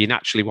 and so you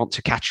naturally want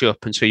to catch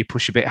up, and so you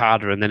push a bit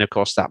harder, and then of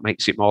course that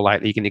makes it more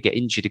likely you're going to get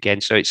injured again.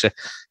 So it's a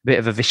bit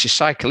of a vicious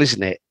cycle,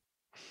 isn't it?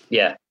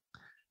 Yeah.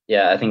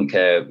 I think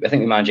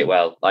we manage it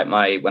well. Like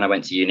when I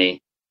went to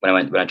uni,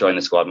 when I joined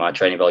the squad, my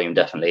training volume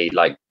definitely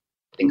like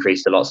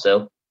increased a lot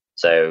still.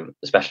 So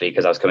especially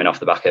because I was coming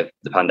off the back of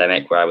the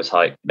pandemic, where I was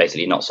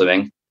basically not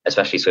swimming,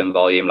 especially swim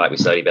volume. Like we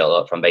slowly built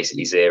up from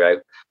basically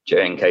 0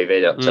 during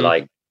COVID up to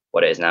like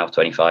what it is now,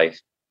 25K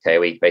a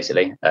week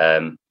basically.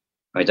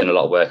 We've done a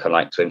lot of work on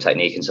like swim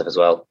technique and stuff as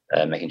well,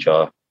 making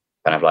sure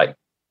kind of like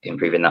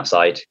improving that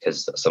side,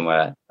 because that's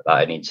somewhere that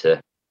I need to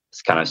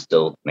kind of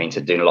still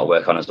doing a lot of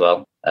work on as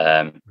well.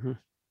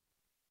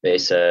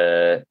 It's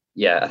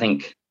I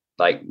think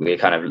like we're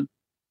kind of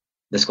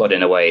the squad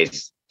in a way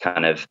is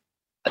kind of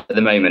at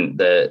the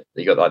moment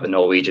you got like the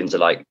Norwegians are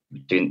like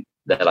they're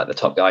like the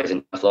top guys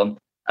in triathlon,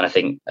 and I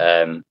think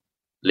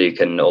Luke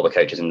and all the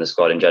coaches in the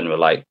squad in general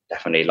like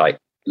definitely like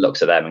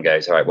looks at them and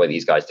goes, all right, what are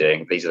these guys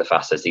doing? These are the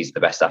fastest, these are the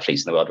best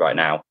athletes in the world right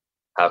now.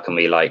 How can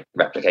we like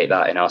replicate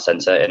that in our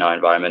centre, in our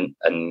environment,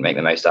 and make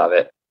the most out of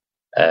it?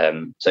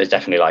 So it's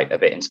definitely like a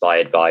bit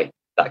inspired by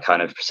that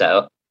kind of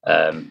setup,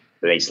 but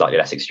maybe slightly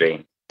less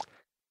extreme.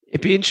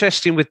 It'd be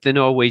interesting with the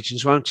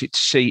Norwegians, won't it, to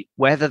see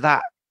whether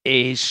that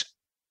is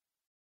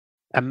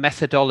a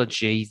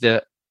methodology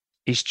that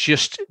is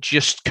just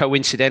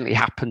coincidentally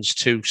happens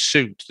to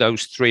suit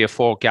those 3 or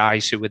 4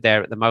 guys who were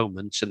there at the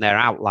moment and they're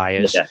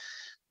outliers,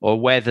 or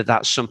whether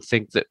that's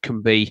something that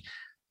can be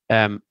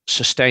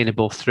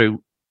sustainable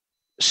through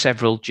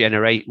several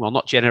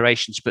not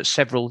generations, but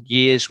several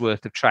years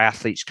worth of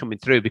triathletes coming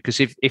through. Because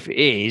if it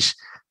is,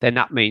 then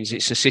that means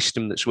it's a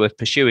system that's worth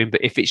pursuing.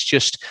 But if it's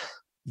just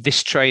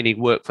this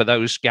training worked for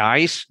those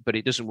guys, but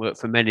it doesn't work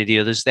for many of the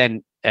others,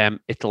 then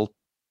it'll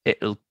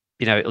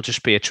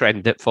just be a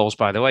trend that falls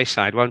by the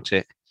wayside, won't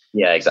it?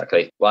 Yeah,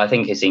 exactly. Well, I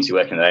think it seems to be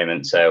working at the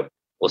moment, so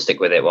we'll stick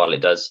with it while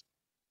it does.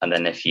 And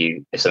then if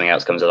something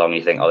else comes along,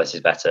 you think, oh, this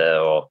is better,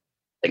 or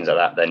things like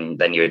that,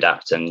 then you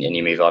adapt and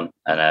you move on.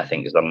 And I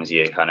think as long as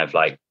you're kind of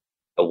like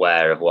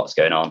aware of what's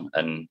going on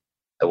and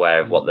aware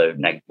of what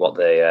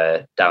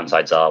the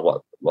downsides are,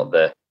 what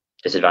the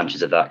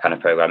disadvantages of that kind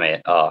of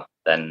program are,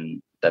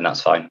 then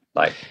that's fine.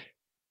 Like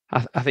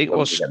I think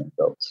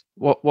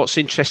what's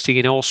interesting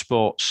in all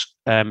sports,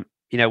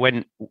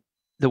 when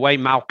the way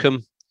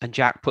Malcolm and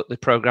Jack put the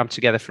program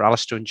together for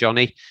Alistair and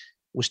Johnny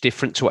was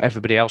different to what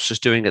everybody else was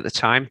doing at the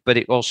time, but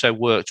it also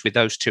worked with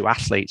those 2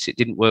 athletes. It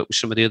didn't work with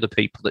some of the other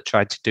people that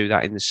tried to do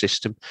that in the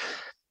system.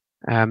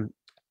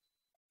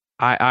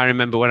 I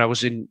remember when I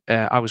was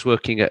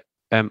working at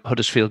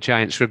Huddersfield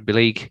Giants rugby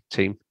league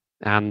team,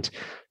 and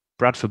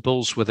Bradford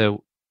Bulls were the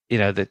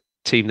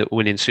team that were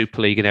winning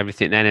Super League and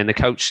everything then. And the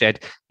coach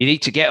said, you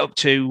need to get up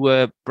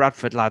to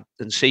Bradford, lad,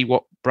 and see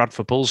what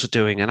Bradford Bulls are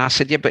doing. And I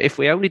said, yeah, but if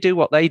we only do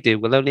what they do,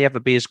 we'll only ever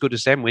be as good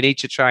as them. We need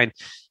to try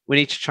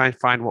and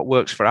find what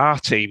works for our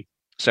team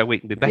so we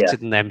can be better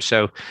than them.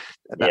 So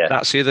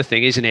that's the other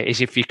thing, isn't it?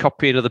 Is if you're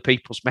copying other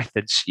people's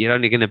methods, you're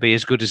only going to be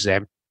as good as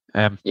them.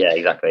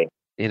 Exactly.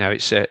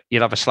 It's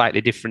you'll have a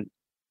slightly different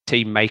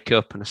team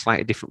makeup and a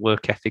slightly different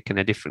work ethic and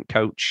a different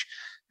coach.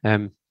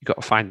 You've got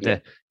to find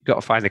the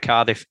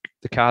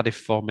Cardiff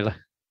formula.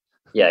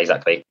 Yeah,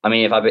 exactly. I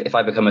mean, if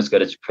I become as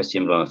good as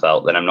Christian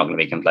Blumenfeld, then I'm not going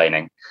to be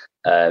complaining.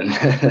 But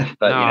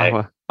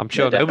no, I'm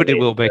sure nobody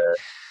will be.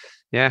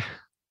 Yeah.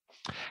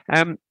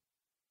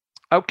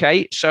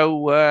 Okay,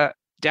 so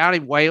down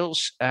in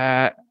Wales,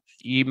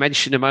 you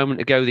mentioned a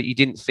moment ago that you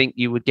didn't think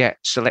you would get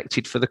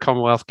selected for the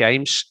Commonwealth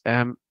Games.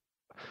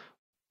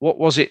 what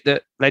was it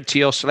that led to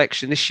your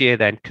selection this year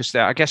then? Because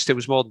I guess there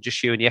was more than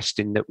just you and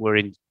Iestyn that were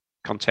in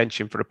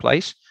contention for a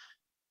place.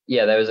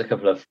 Yeah, there was a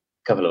couple of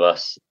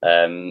us.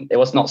 It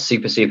was not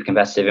super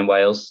competitive in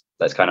Wales.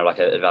 That's kind of like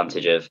an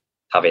advantage of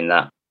having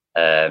that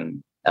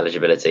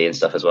eligibility and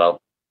stuff as well.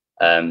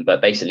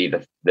 But basically,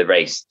 the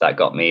race that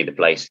got me the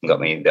place and got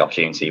me the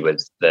opportunity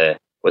was the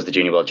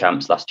Junior World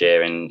Champs last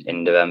year in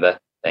November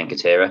in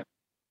Katira.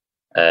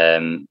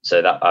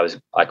 So that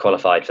I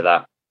qualified for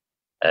that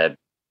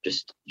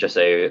just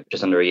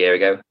under a year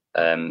ago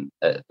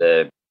at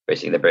the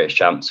British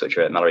Champs, which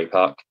were at Mallory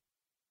Park.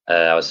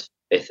 I was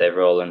 5th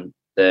overall and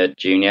 3rd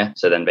junior.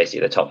 So then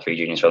basically the top 3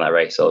 juniors from that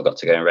race all got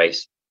to go and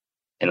race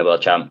in the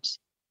World Champs.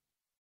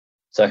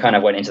 So I kind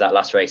of went into that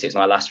last race. It was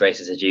my last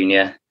race as a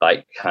junior,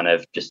 like kind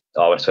of just,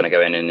 I just want to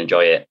go in and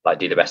enjoy it, like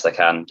do the best I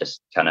can,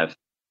 just kind of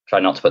try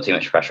not to put too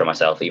much pressure on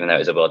myself, even though it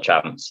was a World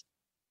Champs.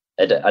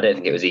 I don't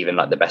think it was even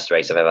like the best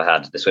race I've ever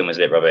had. The swim was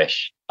a bit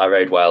rubbish. I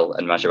rode well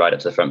and managed to ride up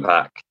to the front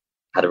pack,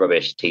 had a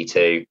rubbish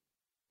T2,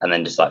 and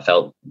then just like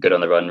felt good on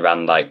the run,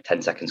 ran like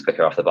 10 seconds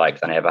quicker off the bike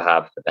than I ever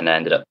have, and then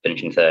ended up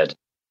finishing 3rd.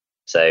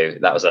 So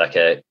that was like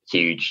a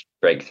huge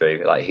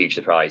breakthrough, like a huge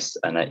surprise.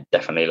 And it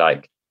definitely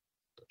like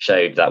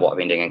showed that what I've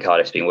been doing in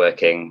Cardiff's been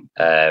working,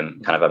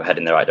 kind of I'm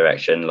heading in the right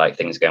direction, like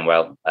things are going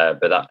well.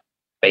 But that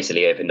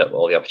basically opened up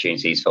all the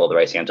opportunities for all the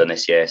racing I've done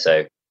this year.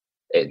 So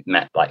it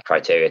met like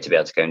criteria to be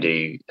able to go and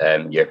do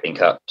European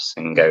Cups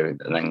and go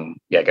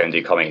and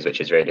do commies,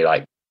 which is really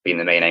like been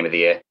the main aim of the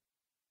year.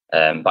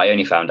 But I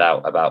only found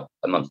out about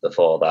a month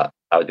before that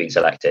I was being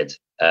selected.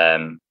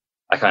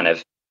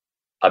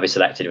 I'd be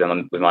selected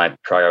with my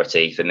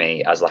priority for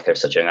me as like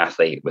such a young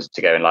athlete was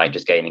to go and like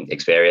just gaining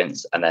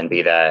experience and then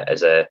be there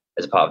as a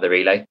part of the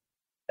relay,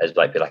 as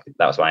like that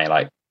was my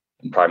like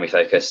primary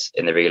focus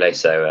in the relay.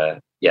 So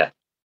yeah.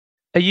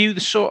 Are you the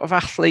sort of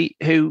athlete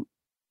who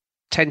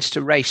tends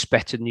to race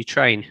better than you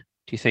train?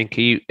 Do you think?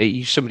 Are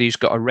you somebody who's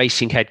got a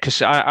racing head?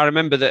 Because I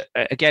remember that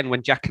again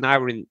when Jack and I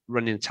were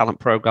running the talent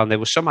program, there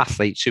were some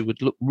athletes who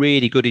would look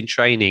really good in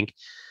training,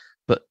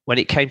 but when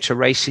it came to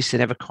races, they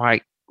never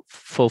quite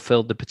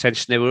fulfilled the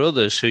potential. There were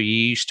others who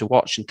you used to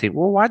watch and think,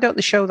 well, why don't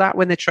they show that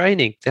when they're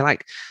training?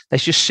 They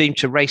just seem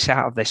to race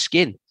out of their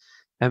skin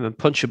and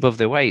punch above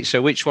their weight.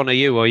 So which one are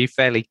you? Or are you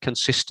fairly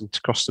consistent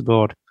across the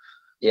board?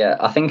 Yeah,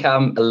 I think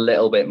I'm a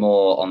little bit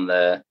more on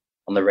the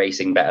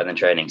racing better than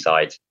training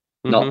side.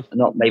 Mm-hmm.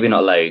 Not maybe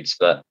not loads,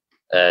 but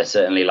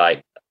certainly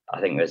like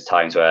I think there's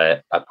times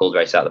where I pulled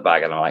race out of the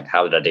bag and I'm like,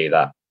 how did I do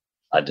that?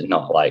 I did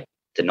not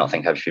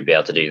think I should be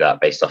able to do that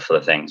based off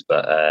other things.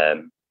 But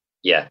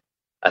yeah,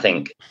 I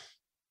think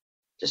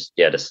just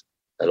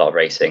a lot of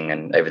racing,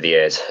 and over the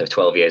years of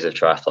 12 years of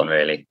triathlon,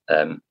 really,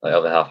 like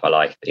over half my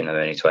life, even though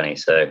I'm only 20.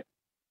 So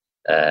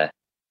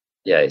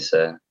it's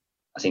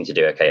I seem to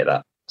do okay at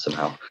that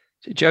somehow.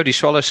 Jodie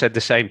Swallow said the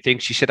same thing.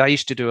 She said, I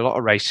used to do a lot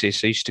of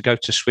races. I used to go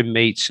to swim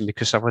meets, and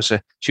because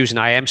she was an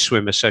IM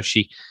swimmer, so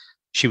she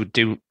would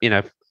do,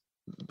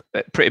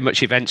 pretty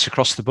much events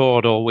across the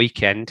board all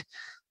weekend.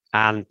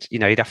 And,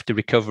 you'd have to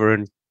recover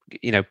and,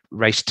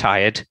 race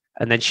tired.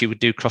 And then she would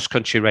do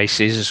cross-country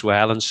races as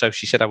well. And so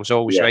she said, I was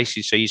always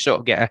racing. So you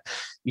sort of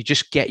you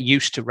just get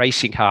used to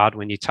racing hard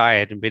when you're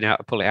tired and being able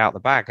to pull it out of the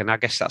bag. And I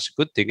guess that's a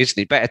good thing,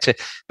 isn't it? Better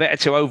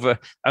to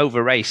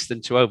over race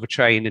than to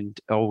overtrain and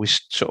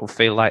always sort of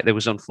feel like there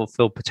was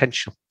unfulfilled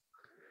potential.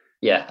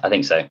 Yeah, I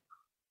think so.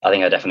 I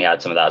think I definitely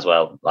had some of that as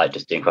well, like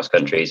just doing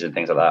cross-countries and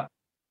things like that.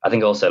 I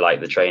think also like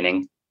the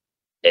training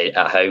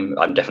at home,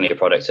 I'm definitely a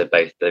product of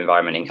both the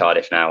environment in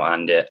Cardiff now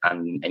and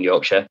in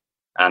Yorkshire.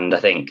 And I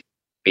think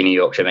being in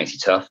Yorkshire makes you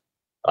tough.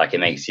 Like it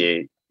makes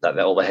you like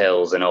all the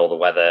hills and all the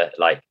weather.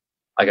 Like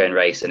I go and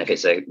race, and if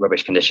it's a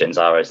rubbish conditions,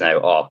 I always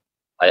know,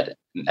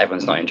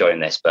 everyone's not enjoying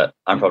this, but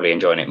I'm probably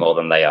enjoying it more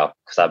than they are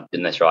because I've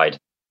done this ride,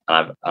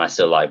 and I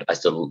still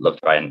love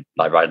riding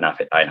out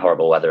in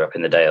horrible weather up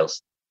in the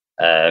Dales.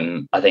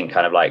 I think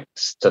kind of like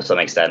to some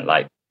extent,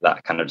 like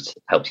that kind of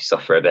helps you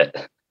suffer a bit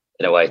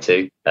in a way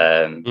too.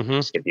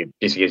 Just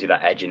gives you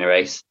that edge in a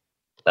race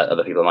that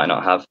other people might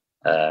not have.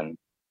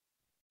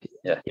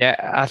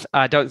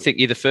 I don't think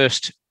you're the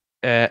first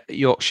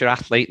Yorkshire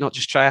athlete, not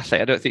just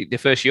triathlete. I don't think the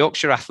first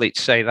Yorkshire athlete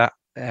to say that.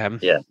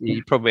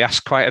 You probably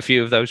ask quite a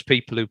few of those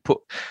people who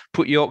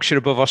put Yorkshire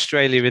above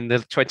Australia in the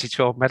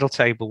 2012 medal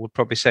table would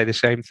probably say the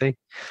same thing.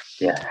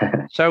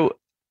 Yeah. So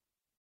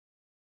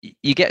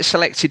you get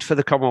selected for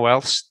the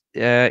Commonwealths.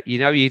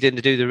 You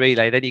didn't do the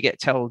relay. Then you get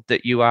told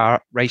that you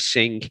are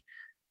racing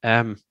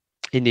in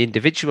the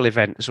individual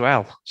event as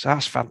well. So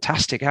that's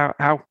fantastic.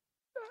 How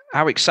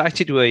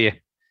excited were you?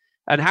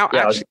 And how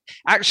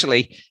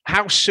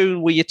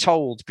soon were you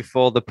told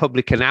before the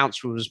public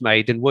announcement was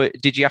made? And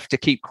did you have to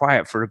keep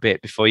quiet for a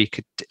bit before you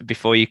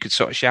could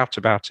sort of shout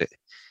about it?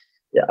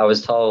 Yeah, I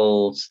was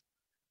told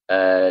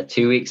 2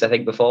 weeks, I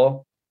think,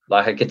 before.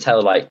 Like I could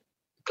tell, like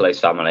close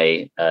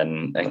family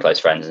and close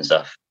friends and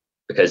stuff,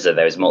 because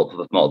there was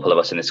multiple of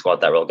us in the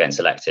squad that were all getting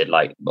selected.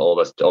 Like all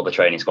the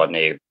training squad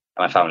knew, and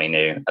my family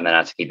knew, and then I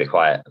had to keep it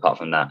quiet. Apart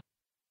from that,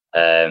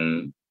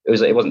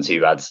 it wasn't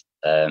too bad.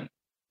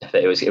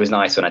 It was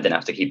nice when I didn't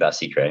have to keep that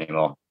secret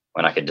anymore.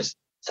 when I could just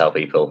tell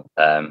people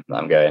that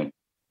I'm going.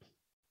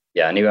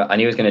 Yeah, I knew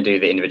I was going to do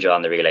the individual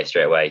and the relay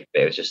straight away,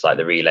 but it was just like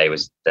the relay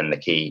was then the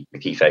key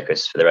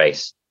focus for the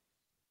race.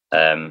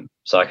 So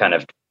I kind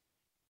of,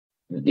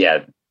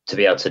 to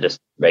be able to just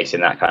race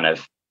in that kind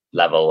of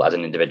level as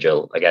an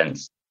individual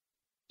against,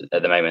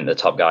 at the moment, the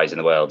top guys in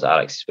the world,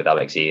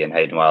 Alexey and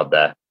Hayden Wild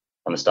there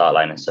on the start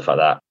line and stuff like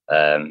that.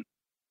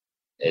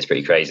 It's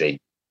pretty crazy.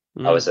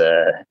 I was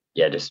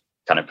just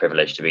kind of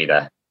privileged to be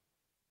there.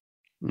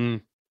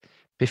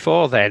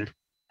 Before then,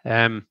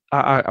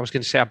 I was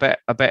going to say,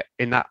 I bet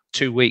in that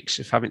 2 weeks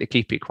of having to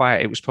keep it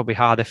quiet, it was probably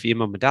harder for your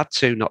mum and dad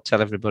to not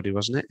tell everybody,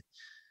 wasn't it?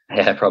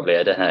 Yeah, probably.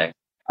 I don't know.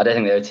 I don't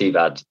think they were too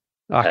bad.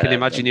 I can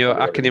imagine you.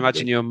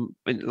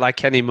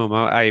 Like any mum.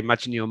 I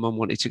imagine your mum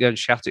wanted to go and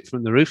shout it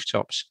from the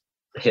rooftops.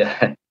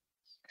 Yeah.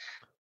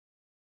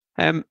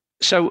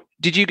 So,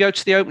 did you go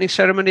to the opening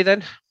ceremony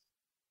then?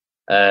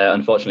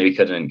 Unfortunately, we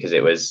couldn't because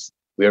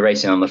we were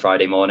racing on the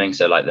Friday morning.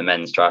 So, like the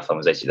men's triathlon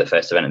was actually the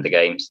first event at the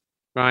games.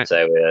 Right.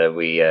 So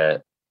we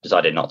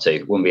decided not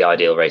to. Wouldn't be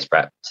ideal race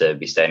prep to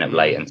be staying up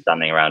late and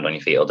standing around on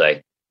your feet all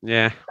day.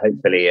 Yeah.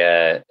 Hopefully,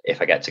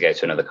 if I get to go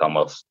to another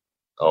Commonwealth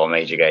or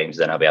major games,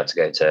 then I'll be able to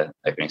go to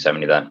opening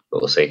ceremony then.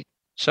 But we'll see.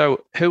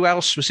 So, who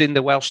else was in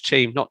the Welsh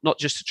team? Not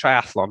just the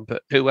triathlon,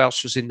 but who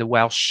else was in the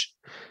Welsh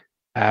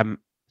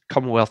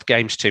Commonwealth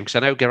Games team? Because I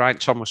know Geraint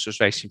Thomas was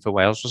racing for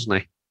Wales,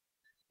 wasn't he?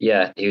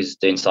 Yeah, he was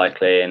doing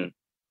cycling.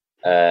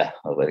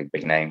 All the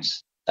big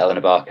names.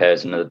 Eleanor Barker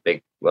is another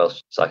big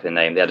Welsh cycling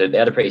name. They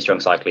had a pretty strong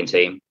cycling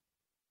team.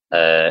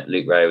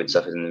 Luke Rowe and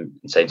stuff was in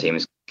the same team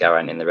as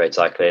Geraint in the road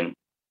cycling.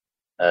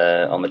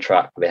 On the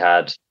track, they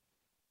had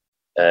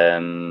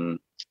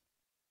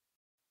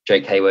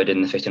Drake Hayward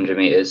in the 1500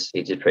 meters.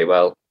 He did pretty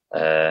well.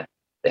 They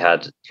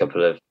had a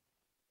couple of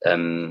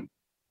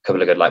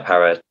good like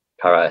para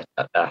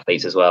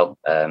athletes as well.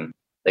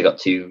 They got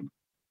two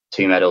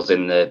medals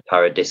in the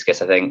para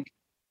discus, I think.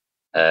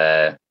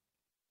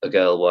 A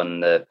girl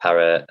won the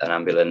para and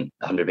ambulant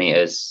 100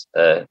 meters.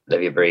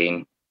 Olivia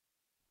Breen.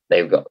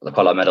 They've got quite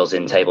a lot of medals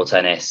in table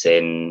tennis,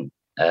 in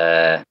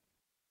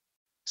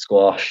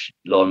squash,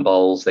 lawn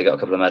bowls. They got a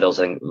couple of medals.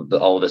 I think the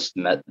oldest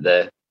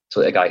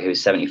a guy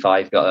who's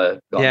 75 got a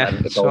gold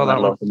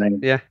medal or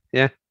something. Yeah.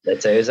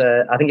 So it was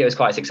I think it was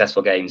quite a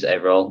successful games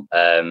overall.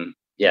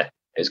 It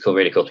was cool,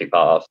 really cool to be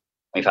part of.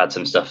 We've had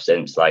some stuff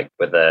since, like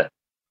we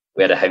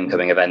had a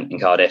homecoming event in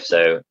Cardiff,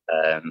 so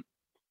there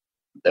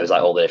was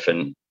like all the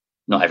different,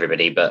 not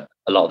everybody, but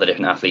a lot of the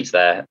different athletes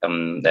there.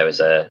 There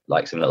was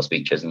like some little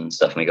speeches and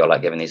stuff, and we got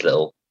like given these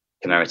little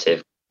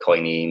commemorative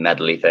coiny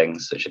medley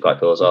things, which are quite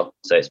cool as well.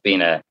 So it's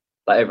been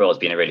overall it's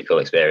been a really cool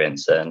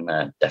experience, and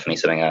definitely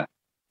something I'm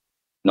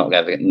not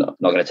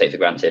going to take for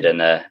granted, and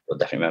we'll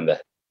definitely remember.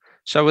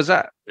 So was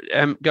that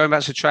going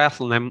back to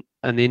triathlon then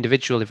and the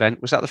individual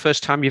event? Was that the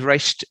first time you've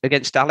raced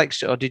against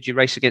Alex, or did you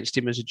race against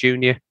him as a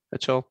junior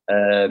at all?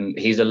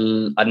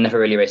 I'd never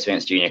really raced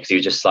against junior because he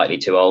was just slightly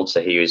too old.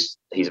 So he's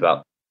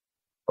about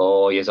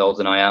 4 years older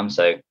than I am.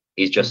 So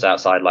he's just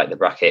outside like the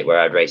bracket where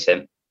I'd race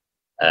him.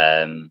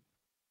 So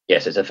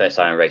it's the first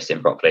time I raced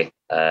him properly.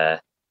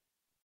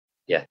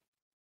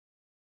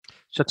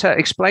 So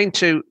explain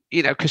to,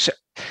 because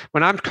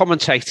when I'm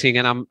commentating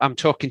and I'm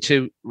talking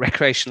to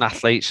recreational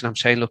athletes and I'm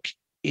saying, look,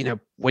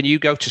 when you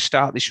go to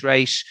start this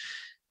race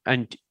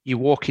and you're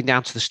walking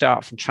down to the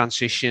start from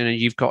transition and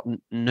you've got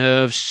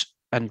nerves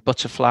and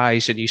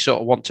butterflies and you sort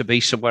of want to be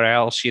somewhere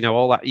else,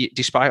 all that,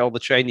 despite all the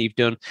training you've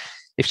done,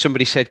 if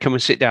somebody said, come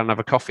and sit down and have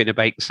a coffee and a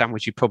bacon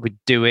sandwich, you'd probably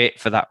do it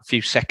for that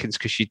few seconds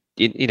because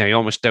you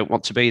almost don't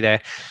want to be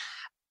there.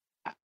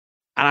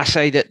 And I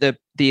say that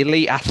the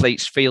elite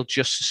athletes feel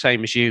just the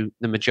same as you,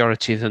 the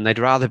majority of them. They'd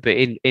rather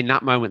be in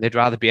that moment, they'd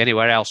rather be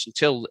anywhere else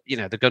until,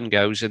 the gun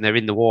goes and they're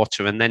in the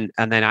water. And then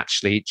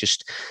actually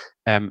just,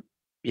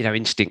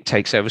 instinct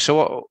takes over.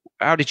 So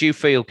how did you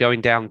feel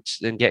going down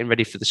and getting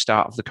ready for the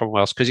start of the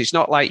Commonwealth? Because it's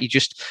not like you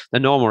just the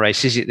normal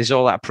race, is it? There's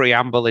all that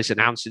preamble, there's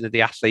announcing of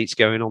the athletes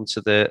going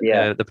onto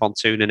the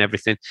pontoon and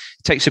everything.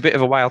 It takes a bit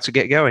of a while to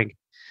get going.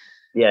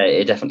 Yeah,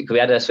 it definitely. We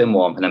had a swim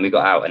warm and then we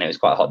got out and it was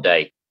quite a hot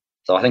day.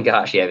 So I think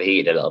I actually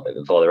overheated a little bit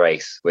before the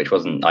race, which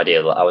wasn't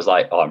ideal. I was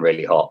like, oh, I'm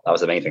really hot. That was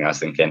the main thing I was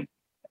thinking.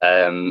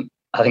 I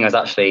think I was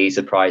actually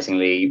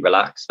surprisingly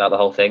relaxed about the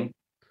whole thing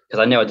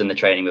because I knew I'd done the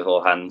training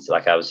beforehand.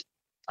 Like I was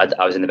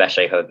in the best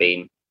shape I've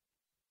been.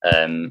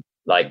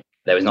 Like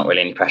there was not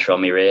really any pressure on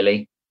me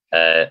really.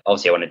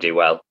 Obviously I want to do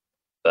well,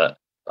 but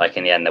like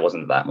in the end there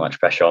wasn't that much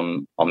pressure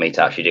on me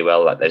to actually do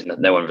well. Like there's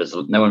no one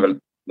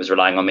was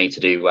relying on me to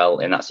do well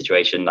in that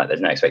situation. Like there's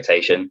no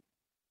expectation.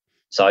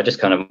 So I just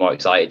kind of more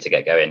excited to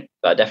get going,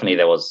 but definitely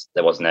there was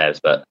nerves,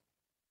 but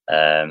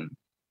I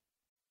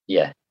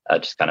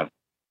just kind of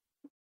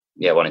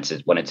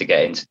wanted to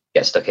get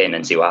stuck in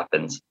and see what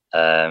happens.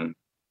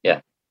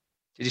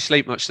 Did you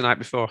sleep much the night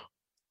before?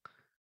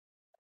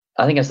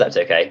 I think I slept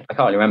okay. I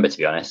can't really remember, to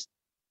be honest.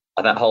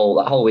 That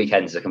whole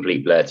weekend is a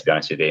complete blur, to be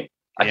honest with you.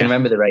 I can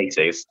remember the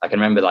races. I can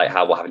remember like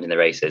what happened in the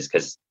races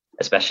because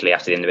especially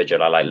after the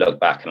individual, I like looked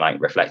back and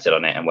like reflected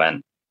on it and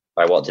went,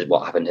 right, what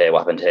happened here? What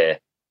happened here?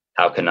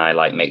 How can I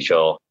like make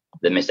sure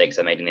the mistakes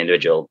I made in the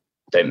individual,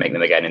 don't make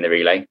them again in the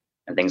relay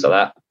and things like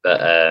that.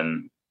 But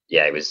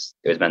it was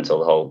mental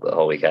the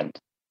whole weekend.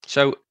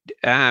 So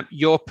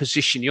your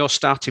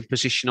starting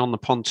position on the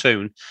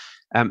pontoon,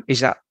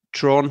 is that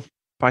drawn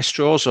by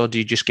straws, or do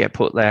you just get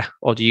put there,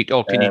 or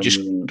can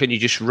you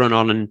just run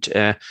on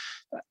and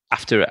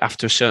after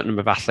a certain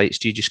number of athletes,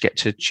 do you just get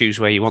to choose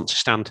where you want to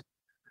stand?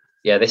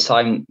 Yeah, this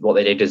time what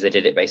they did is they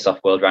did it based off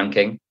world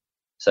ranking.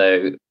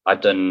 So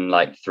I've done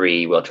like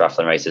 3 world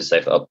triathlon races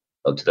so far,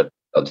 up to the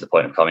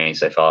point of coming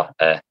so far.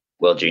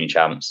 World Junior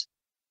Champs,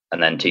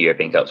 and then 2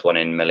 European Cups, one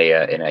in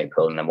Malia in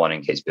April, and then one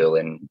in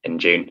Kitzbühel in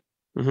June.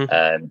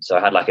 Mm-hmm. So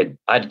I had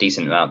a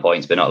decent amount of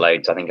points, but not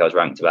loads. I think I was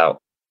ranked about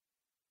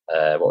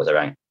what was I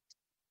ranked?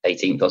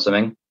 18th or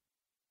something.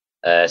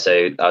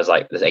 So I was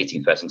like the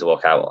 18th person to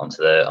walk out onto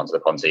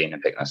the pontoon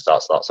and pick my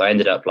start slot. So I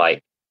ended up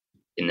like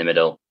in the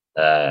middle,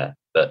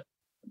 but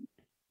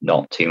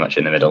not too much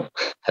in the middle.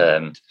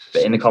 But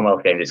in the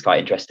Commonwealth Games, it's quite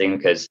interesting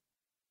because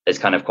there's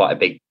kind of quite a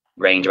big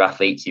range of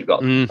athletes. You've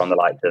got from the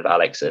likes of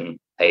Alex and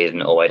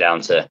Hayden all the way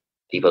down to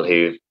people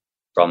who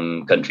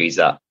from countries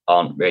that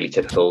aren't really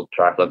typical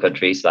triathlon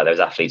countries. Like there's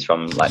athletes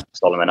from like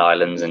Solomon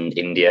Islands and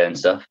India and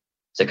stuff.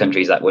 So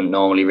countries that wouldn't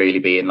normally really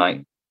be in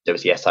like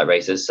WCS type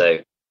races. So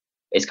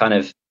it's kind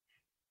of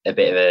a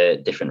bit of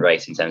a different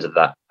race in terms of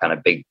that kind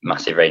of big,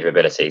 massive range of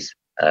abilities.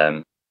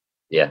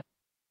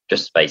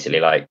 Just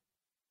basically like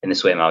in the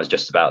swim, I was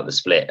just about the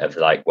split of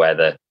like where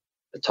the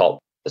top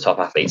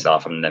athletes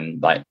are from them,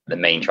 like the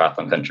main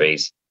triathlon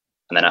countries.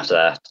 And then after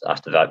that,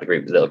 the little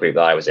group that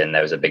I was in,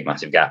 there was a big,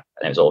 massive gap,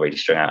 and it was all really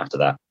strung out after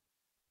that.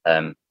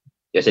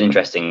 It's an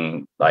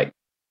interesting like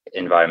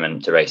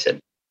environment to race in.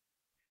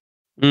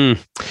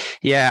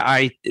 Yeah,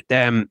 I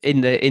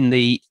in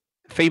the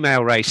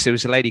female race, there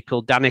was a lady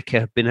called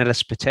Danica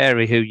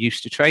Binelas-Pateri who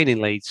used to train in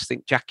Leeds. I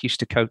think Jack used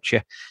to coach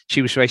her.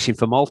 She was racing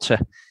for Malta,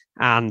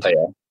 and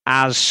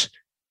as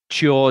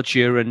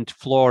Georgia and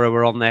Flora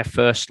were on their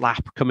first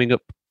lap, coming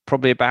up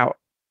probably about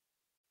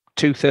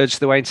 2/3 of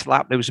the way into the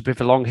lap, there was a bit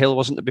of a long hill,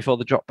 wasn't there, before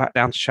they dropped back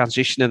down to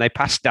transition, and they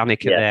passed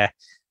Danica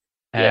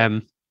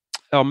there.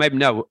 Or maybe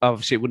no,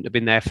 obviously it wouldn't have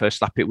been their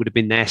first lap, it would have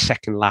been their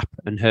second lap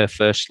and her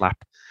first lap.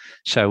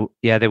 So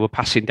yeah, they were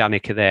passing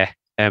Danica there.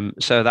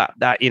 So that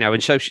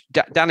and so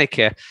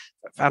Danica,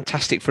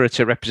 fantastic for her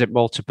to represent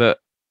Malta, but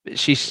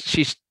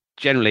she's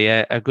generally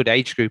a good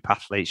age group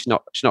athlete.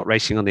 She's not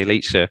racing on the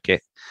elite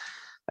circuit.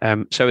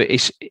 So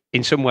it's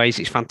in some ways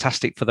it's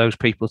fantastic for those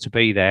people to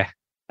be there.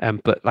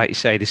 But like you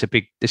say, there's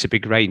a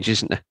big range,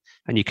 isn't there?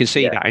 And you can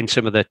see that in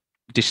some of the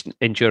distant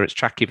endurance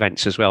track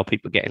events as well.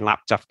 People getting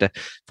lapped after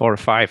 4 or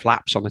 5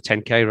 laps on a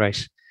 10K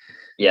race.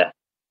 Yeah,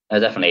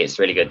 definitely. It's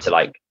really good to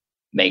like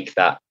make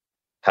that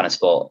kind of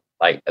sport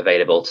like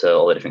available to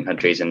all the different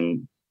countries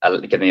and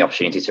give them the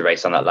opportunity to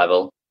race on that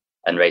level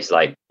and race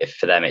like if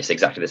for them it's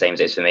exactly the same as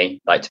it is for me.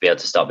 Like to be able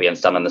to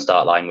stand on the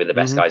start line with the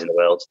best guys in the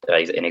world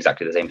in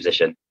exactly the same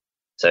position.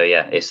 So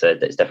yeah, it's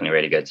definitely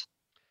really good.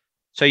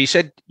 So you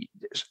said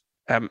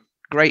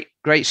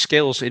great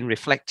skills in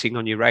reflecting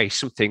on your race,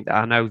 something that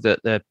I know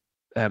that the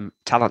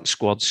talent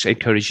squads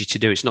encourage you to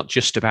do. It's not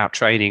just about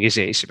training, is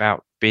it? It's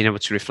about being able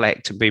to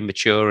reflect and being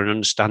mature and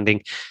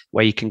understanding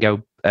where you can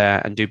go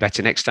and do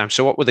better next time.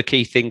 So what were the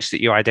key things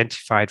that you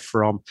identified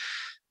from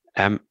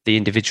the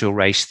individual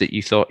race that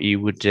you thought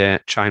you would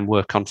try and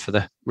work on for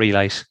the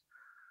relays?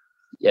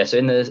 Yeah, so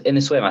in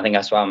the swim, I think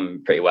I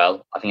swam pretty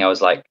well. I think I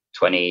was like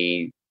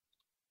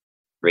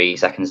 23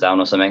 seconds down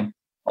or something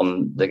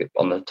on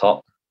the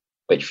top,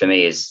 which for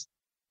me is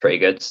pretty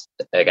good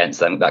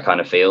against that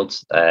kind of field.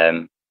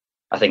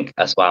 I think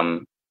I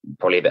swam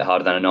probably a bit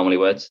harder than I normally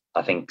would.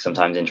 I think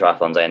sometimes in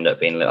triathlons I end up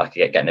being like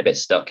getting a bit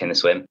stuck in the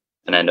swim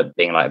and end up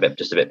being like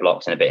just a bit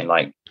blocked and a bit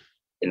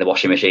in the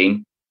washing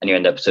machine, and you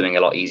end up swimming a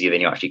lot easier than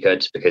you actually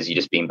could because you're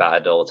just being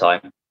battered all the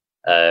time.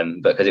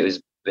 But because it was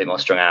a bit more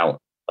strung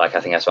out, like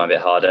I think I swam a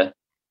bit harder,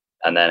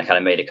 and then I kind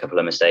of made a couple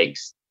of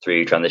mistakes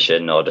through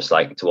transition or just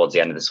like towards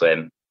the end of the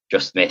swim,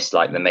 just missed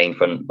like the main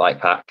front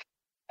bike pack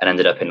and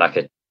ended up in like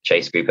a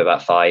chase group of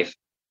about 5.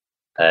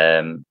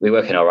 We were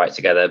working all right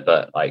together,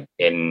 but like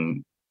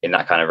in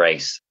that kind of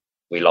race,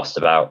 we lost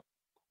about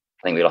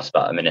a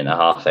minute and a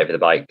half over the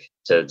bike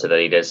to the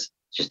leaders.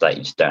 Just like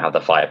you just don't have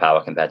the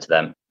firepower compared to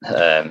them.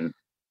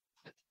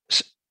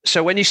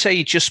 So when you say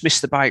you just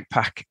missed the bike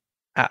pack,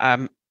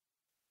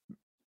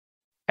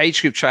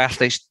 age group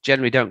triathletes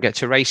generally don't get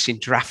to race in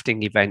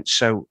drafting events,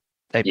 so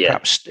they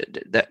perhaps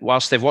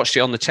whilst they've watched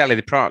it on the telly,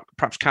 they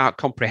perhaps can't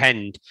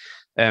comprehend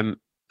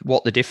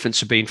what the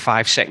difference of being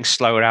 5 seconds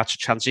slower out of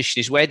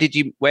transition is.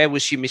 Where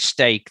was your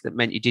mistake that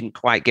meant you didn't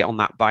quite get on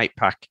that bike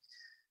pack?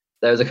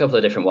 There was a couple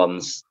of different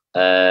ones.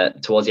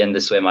 Towards the end of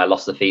the swim, I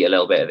lost the feet a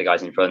little bit of the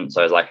guys in front, so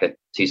I was like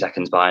 2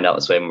 seconds behind out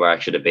the swim where I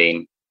should have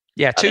been.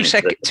 Yeah,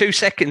 2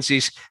 seconds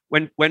is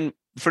when,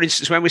 for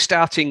instance, when we're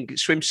starting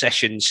swim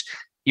sessions,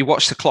 you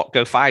watch the clock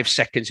go 5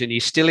 seconds and you're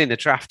still in the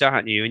draft,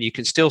 aren't you? And you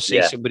can still see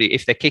somebody,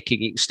 if they're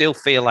kicking, you can still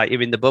feel like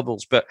you're in the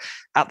bubbles. But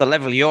at the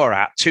level you're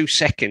at, 2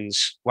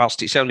 seconds,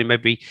 whilst it's only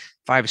maybe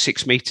 5 or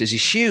 6 meters,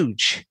 is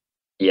huge.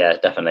 Yeah,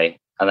 definitely.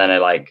 And then I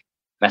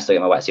messed up,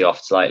 get my wetsuit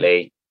off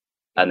slightly.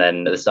 And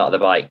then at the start of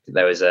the bike,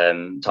 there was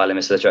Tyler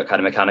Misler kind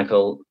of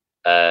mechanical,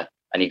 and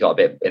he got a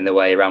bit in the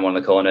way around one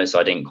of the corners, so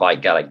I didn't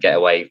quite get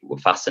away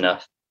fast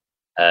enough.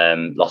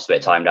 Lost a bit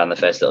of time down the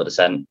first little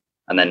descent,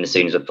 and then as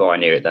soon as before I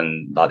knew it,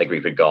 then like the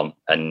group had gone,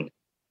 and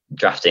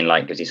drafting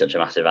like gives you such a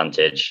massive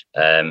advantage.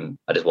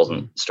 I just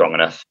wasn't strong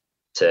enough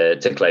to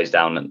close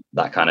down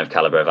that kind of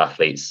caliber of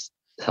athletes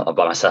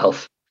by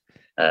myself.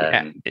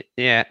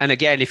 Yeah. And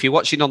again, if you're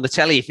watching on the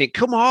telly, you think,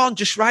 come on,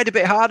 just ride a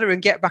bit harder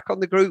and get back on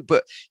the group.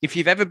 But if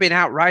you've ever been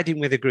out riding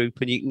with a group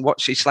and you can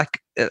watch, it's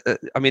like,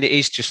 it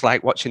is just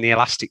like watching the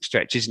elastic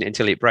stretch, isn't it,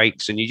 until it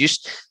breaks. And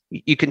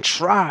you can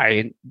try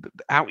and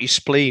out your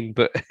spleen,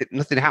 but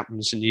nothing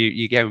happens and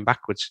you're going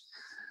backwards.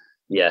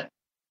 Yeah.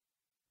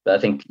 But I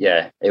think,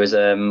 it was,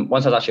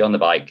 once I was actually on the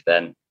bike,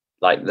 then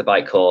like the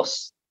bike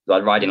course,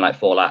 like riding like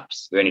 4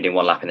 laps, we only did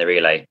 1 lap in the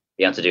relay.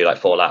 You had to do like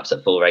 4 laps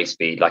at full race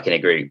speed, like in a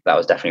group. That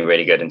was definitely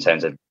really good in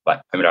terms of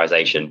like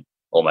familiarization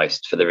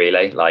almost for the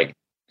relay. Like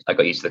I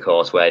got used to the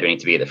course. Where do I need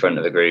to be at the front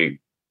of a group?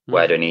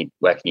 Where can you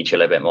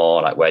chill a bit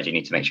more? Like where do you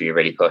need to make sure you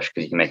really push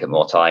because you can make up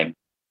more time?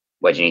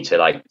 Where do you need to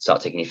like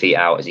start taking your feet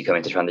out as you come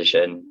into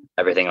transition?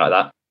 Everything like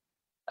that.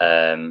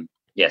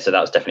 So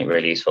that was definitely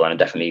really useful, and I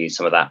definitely used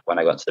some of that when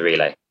I got to the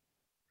relay.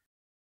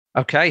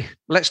 Okay,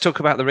 let's talk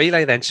about the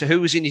relay then. So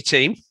who was in your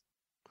team?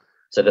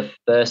 So the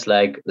first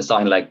leg, the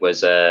starting leg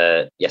was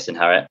Yasin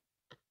Harrit.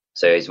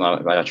 So he's one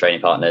of my training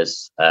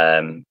partners.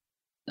 And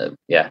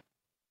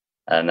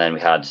then we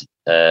had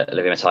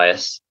Olivia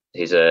Matthias,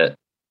 who's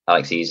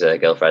Alexie's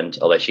girlfriend,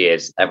 although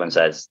everyone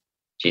says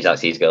she's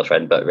Alexie's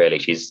girlfriend, but really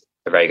she's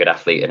a very good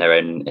athlete in her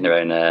own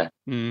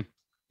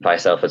by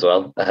herself as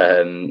well.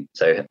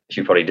 So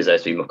she probably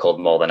deserves to be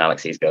called more than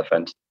Alexie's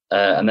girlfriend.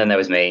 And then there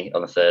was me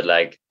on the third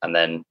leg, and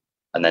then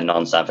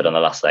Non Sanford on the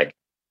last leg.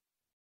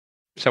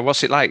 So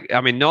what's it like? I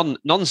mean,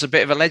 Non's a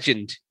bit of a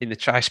legend in the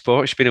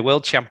tri-sport. She's been a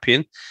world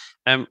champion.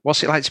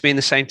 What's it like to be in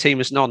the same team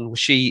as Non? Was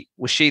she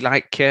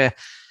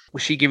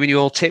giving you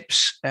all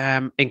tips,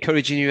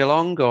 encouraging you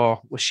along,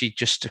 or was she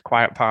just a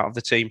quiet part of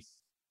the team?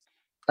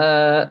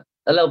 A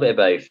little bit of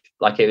both.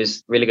 Like it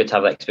was really good to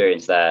have that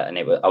experience there, and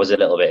I was a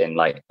little bit in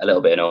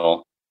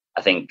awe.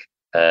 I think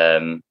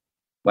when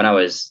I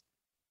was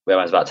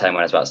about 10,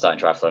 when I was about starting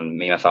triathlon,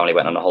 me and my family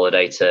went on a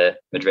holiday to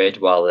Madrid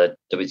while the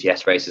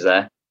WTS race was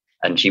there.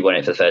 And she won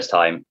it for the first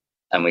time,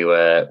 and we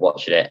were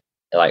watching it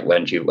like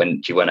when she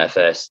won her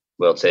first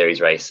World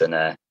Series race, and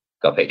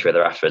got a picture with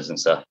her afterwards and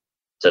stuff.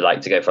 So like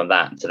to go from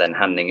that to then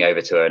handing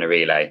over to her in a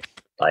relay,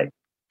 like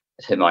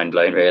it's mind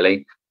blown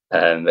really.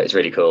 But it's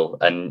really cool,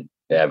 and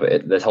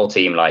but the whole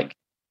team, like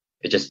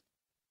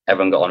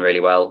everyone got on really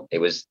well. There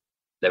was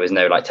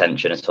no like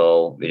tension at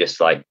all. We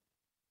just like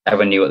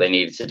everyone knew what they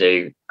needed to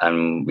do,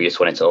 and we just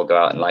wanted to all go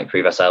out and like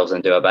prove ourselves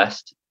and do our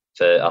best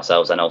for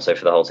ourselves and also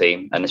for the whole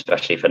team, and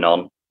especially for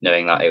Non,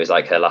 knowing that it was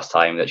like her last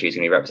time that she was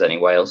going to be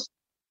representing Wales.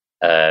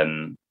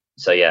 It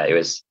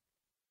was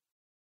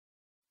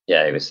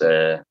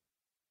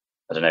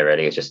I don't know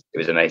really, it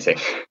was amazing.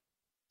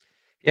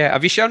 Yeah,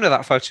 have you shown her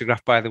that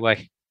photograph, by the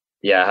way?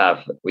 Yeah, I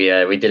have.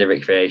 We did a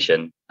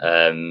recreation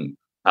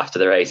after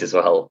the race as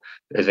well.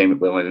 It was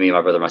when me and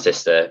my brother and my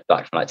sister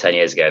back from like 10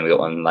 years ago, and we got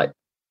one like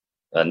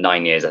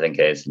 9 years, I think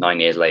it is 9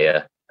 years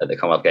later at the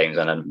Commonwealth Games,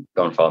 and I'm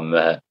gone from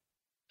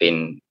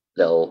being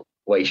little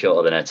way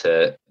shorter than her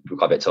to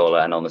quite a bit taller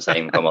and on the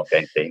same Commonwealth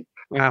Games team.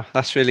 Wow,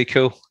 that's really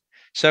cool.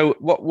 So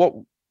what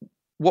was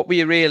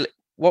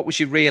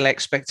your real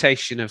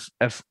expectation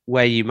of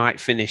where you might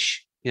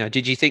finish? You know,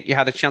 did you think you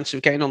had a chance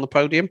of getting on the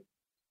podium?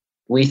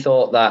 We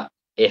thought that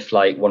if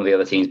like one of the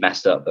other teams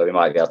messed up, that we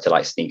might be able to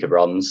like sneak a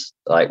bronze.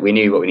 Like we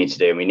knew what we needed to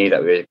do, and we knew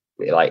that we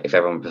like if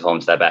everyone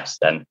performs their best,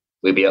 then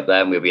we'd be up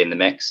there and we'd be in the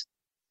mix.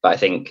 But I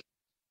think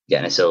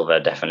getting a silver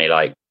definitely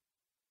like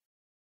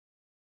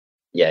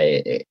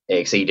it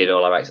exceeded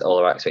all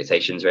our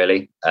expectations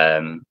really.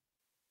 It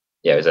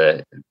was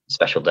a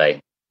special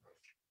day.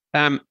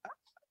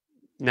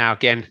 Now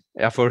again,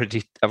 I've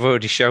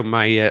already shown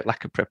my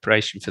lack of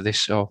preparation for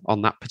this or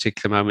on that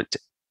particular moment.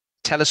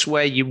 Tell us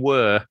where you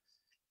were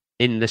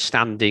in the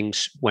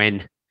standings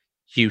when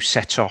you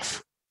set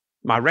off.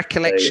 My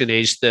recollection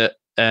is that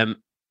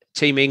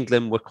Team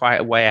England were quite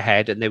a way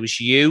ahead, and there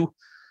was you.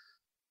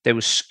 I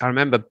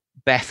remember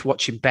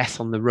watching Beth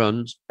on the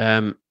run.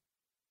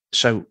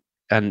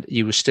 And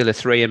you were still a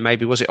 3, and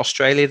maybe was it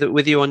Australia that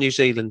with you or New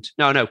Zealand?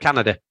 No,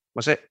 Canada,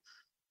 was it?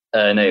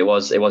 No, it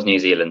was New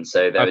Zealand.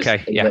 So there was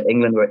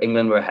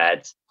England were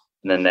ahead,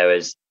 and then there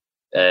was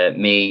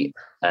me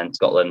and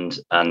Scotland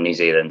and New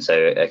Zealand.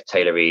 So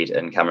Taylor Reid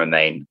and Cameron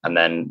Main, and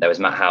then there was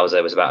Matt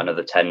Hauser was about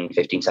another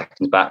 10-15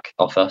 seconds back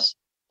of us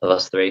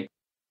 3.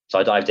 So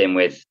I dived in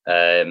with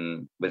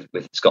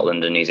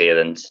Scotland and New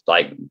Zealand.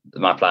 Like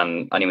my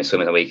plan, I knew my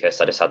swim was the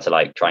weakest. I just had to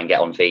like try and get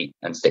on feet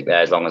and stick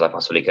there as long as I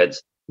possibly could.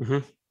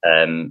 Mm-hmm.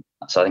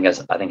 So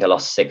I think I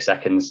lost 6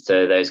 seconds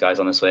to those guys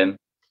on the swim.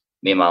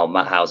 Meanwhile,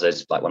 Matt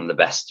Hauser's like one of the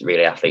best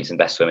relay athletes and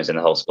best swimmers in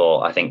the whole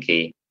sport. I think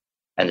he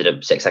ended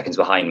up 6 seconds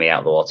behind me out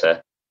of the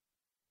water.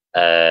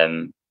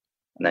 And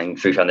then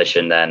through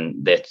transition, then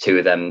the two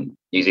of them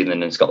New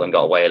Zealand and Scotland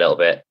got away a little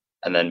bit,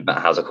 and then Matt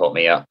Hauser caught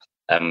me up.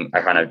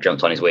 I kind of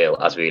jumped on his wheel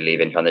as we were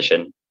leaving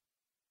transition.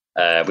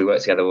 We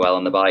worked together well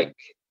on the bike.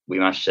 We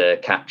managed to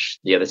catch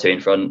the other two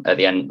in front at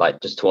the end, like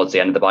just towards the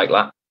end of the bike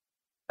lap,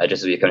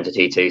 just as we were coming to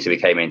T2. So we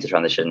came into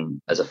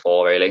transition as a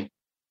 4, really.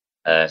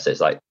 So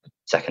it's like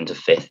 2nd to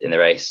 5th in the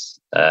race.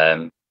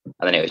 And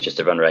then it was just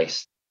a run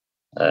race.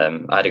 I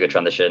had a good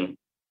transition.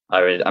 I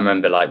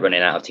remember like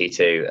running out of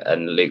T2,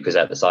 and Luke was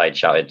at the side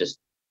shouted, just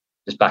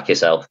back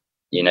yourself.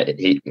 You know,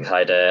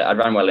 I'd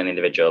ran well in the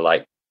individual.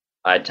 Like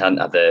I hadn't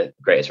had the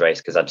greatest race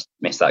because I'd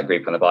missed that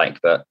group on the bike,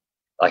 but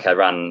like I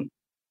ran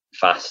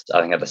fast.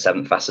 I think I had the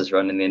 7th fastest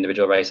run in the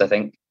individual race, I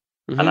think.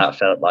 And that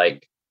felt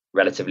like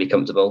relatively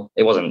comfortable.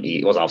 It wasn't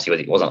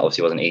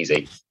obviously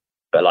easy,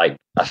 but like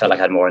I felt like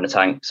I had more in the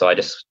tank. So I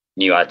just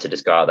knew I had to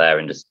just go out there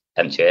and just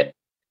empty it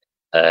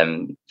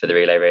for the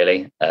relay,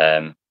 really.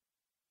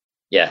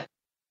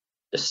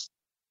 Just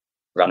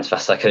ran as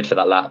fast as I could for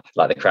that lap.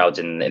 Like the crowds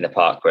in the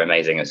park were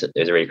amazing. It was a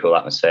really cool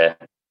atmosphere,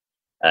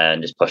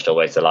 and just pushed all the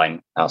way to the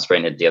line. Out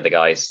sprinted the other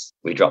guys.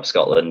 We dropped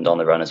Scotland on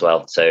the run as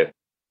well, so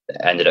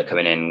ended up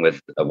coming in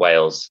with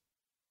Wales,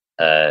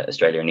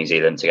 Australia and New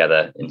Zealand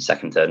together in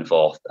 2nd, 3rd and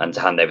 4th. And to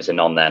hand over to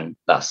Non, then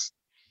that's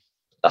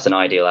an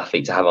ideal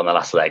athlete to have on the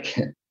last leg.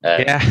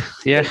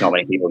 There's not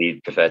many people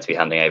you'd prefer to be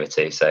handing over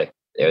to. So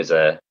it was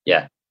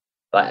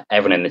but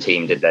everyone in the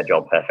team did their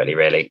job perfectly,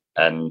 really.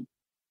 And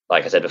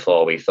like I said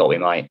before, we thought we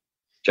might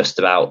just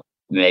about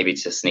maybe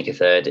to sneak a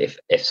 3rd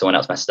if someone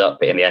else messed up.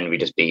 But in the end, we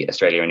just beat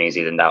Australia and New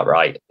Zealand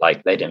outright.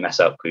 Like they didn't mess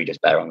up. We were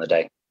just better on the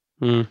day.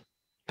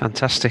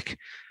 Fantastic.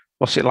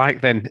 What's it like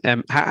then?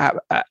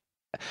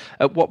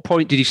 At what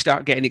point did you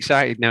start getting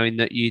excited, knowing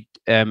that you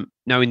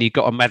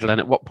got a medal? And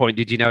at what point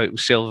did you know it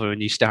was silver,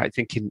 and you started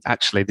thinking,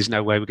 actually, there's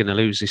no way we're going to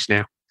lose this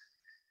now?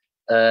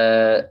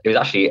 It was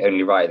actually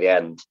only right at the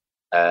end.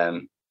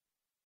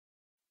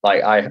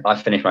 Like I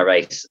finished my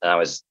race and I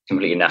was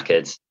completely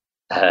knackered.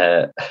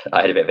 I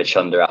had a bit of a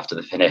chunder after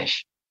the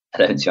finish. I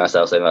don't see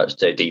myself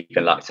so deep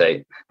in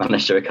lactate.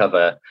 Managed to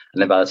recover,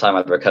 and then by the time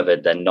I'd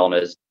recovered, then Non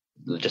was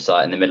just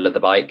in the middle of the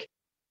bike.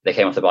 They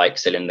came off the bike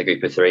still in the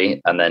group of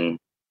 3, and then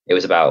it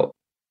was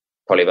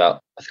probably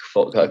about a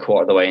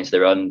quarter of the way into the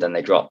run. Then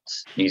they dropped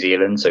New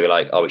Zealand, so we were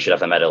like, oh, we should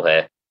have a medal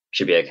here.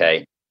 Should be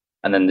okay.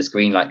 And then this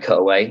green light cut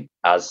away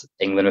as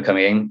England were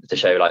coming in to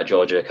show like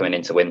Georgia coming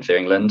in to win for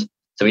England.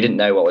 So we didn't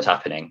know what was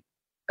happening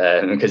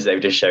because they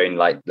were just showing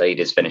like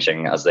leaders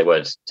finishing as they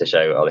would to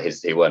show, oh,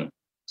 here's who won.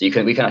 So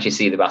we can actually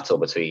see the battle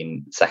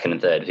between 2nd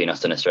and 3rd between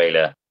us and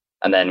Australia.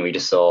 And then we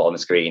just saw on the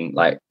screen,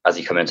 like as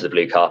you come into the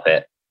blue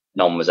carpet,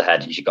 Non was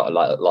ahead and she got a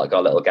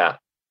little gap.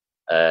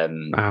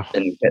 Wow.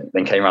 And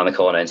then came around the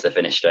corner into the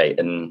finish straight.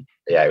 And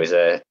yeah, it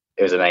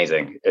was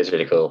amazing. It was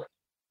really cool.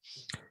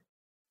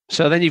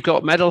 So then you've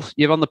got a medal,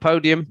 you're on the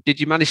podium. Did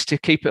you manage to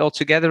keep it all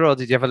together, or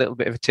did you have a little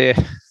bit of a tear?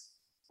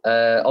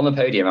 On the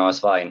podium, I was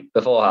fine.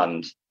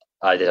 Beforehand,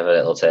 I did have a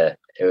little tear.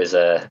 It was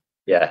a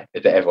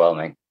bit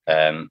overwhelming.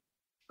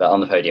 But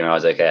on the podium, I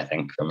was okay, I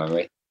think, from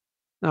memory.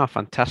 Oh,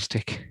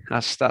 fantastic.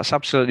 That's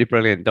absolutely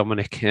brilliant,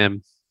 Dominic.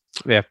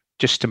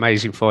 Just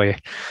amazing for you.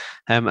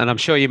 And I'm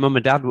sure your mum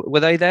and dad, were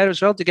they there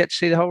as well? Did you get to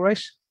see the whole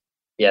race?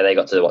 Yeah, they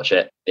got to watch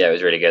it. Yeah, it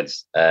was really good.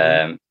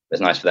 It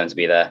was nice for them to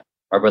be there.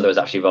 My brother was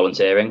actually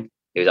volunteering.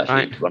 He was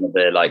actually one of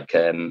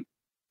the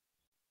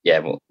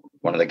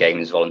one of the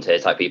games volunteer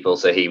type people.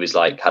 So he was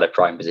like had a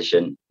prime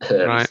position,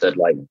 stood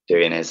like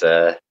doing his.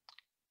 I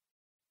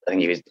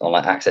think he was on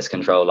like access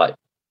control, like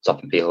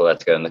stopping people who had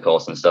to go in the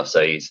course and stuff.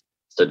 So he's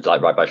stood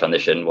like right by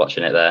transition,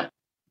 watching it there.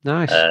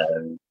 Nice.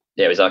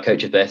 It was our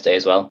coach's birthday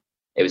as well.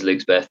 It was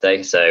Luke's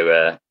birthday,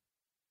 so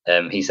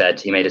he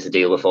said he made us a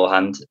deal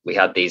beforehand. We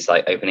had these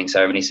like opening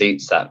ceremony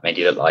suits that made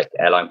you look like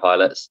airline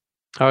pilots.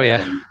 Oh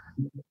yeah.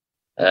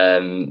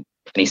 And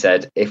he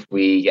said if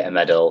we get a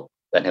medal,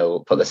 then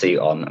he'll put the suit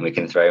on and we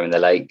can throw him in the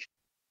lake.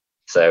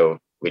 So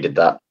we did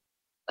that.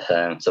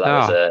 So that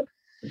was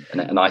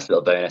a nice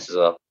little bonus as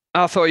well.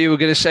 I thought you were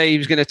going to say he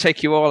was going to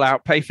take you all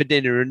out, pay for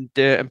dinner,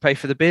 and pay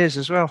for the beers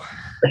as well.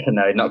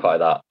 No, not quite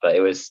that, but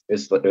it was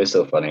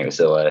still funny. It was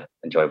still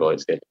enjoyable. It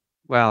was good.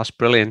 Well, that's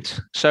brilliant.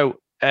 So,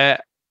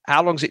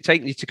 how long does it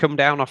take you to come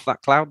down off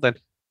that cloud then?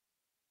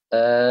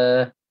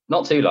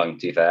 Not too long,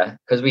 to be fair,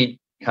 because we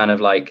kind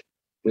of like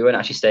we weren't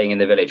actually staying in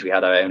the village. We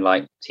had our own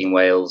like Team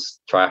Wales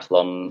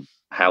triathlon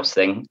house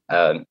thing.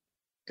 That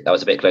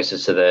was a bit closer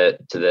to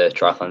the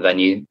triathlon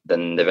venue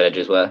than the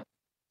villages were.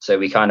 So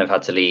we kind of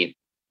had to leave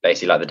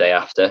basically like the day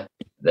after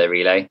the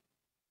relay.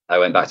 I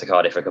went back to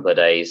Cardiff for a couple of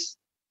days,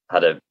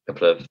 had a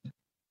couple of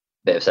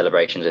bit of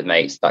celebrations with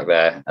mates back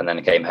there, and then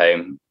I came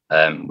home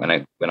when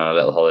I went on a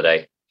little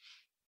holiday,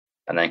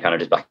 and then kind of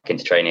just back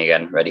into training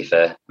again, ready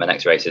for my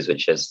next races,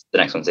 which is the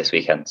next one's this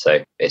weekend.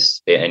 So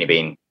it's only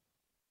been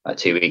like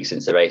 2 weeks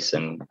since the race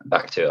and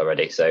back to it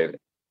already. So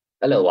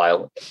a little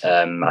while.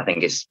 I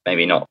think it's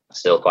maybe not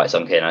still quite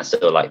sunk in. I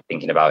still like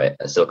thinking about it.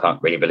 I still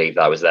can't really believe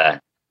that I was there.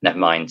 Never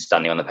mind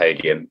standing on the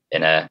podium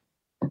with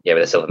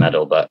a silver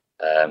medal. But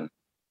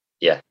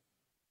yeah.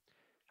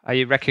 Are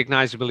you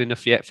recognisable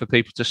enough yet for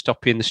people to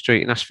stop you in the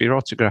street and ask for your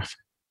autograph?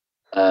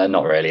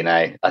 Not really,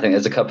 no. I think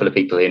there's a couple of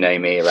people who know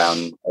me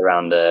around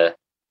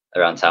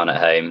town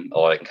at home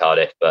or in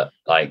Cardiff, but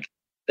like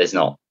there's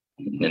not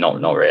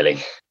really.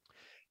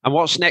 And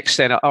what's next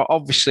then?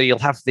 Obviously, you'll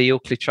have the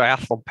Ilkley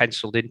Triathlon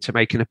penciled in to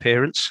make an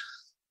appearance.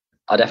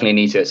 I definitely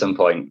need to at some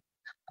point.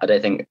 I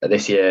don't think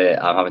this year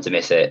I'm having to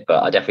miss it,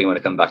 but I definitely want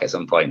to come back at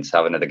some point to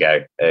have another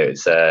go.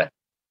 It's a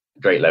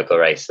great local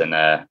race, and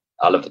I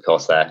love the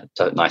course there.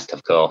 Nice,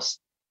 tough course,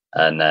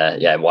 and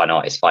yeah, why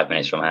not? It's 5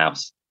 minutes from my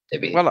house.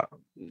 Well,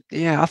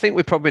 yeah, I think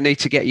we probably need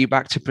to get you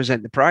back to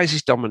present the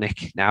prizes,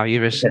 Dominic. Now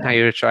you're a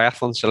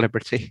triathlon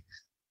celebrity.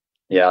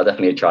 Yeah, I'll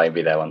definitely try and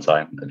be there one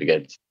time. That'd be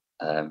good.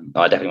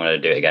 I definitely want to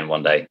do it again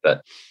one day,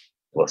 but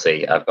we'll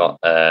see. I've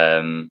got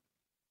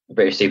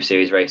British Super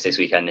Series race this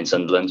weekend in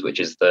Sunderland, which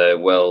is the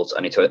World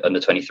Under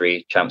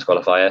 23 Champs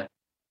qualifier.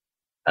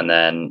 And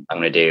then I'm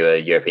going to do a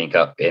European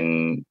Cup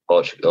in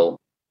Portugal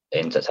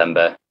in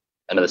September,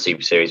 another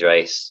Super Series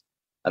race.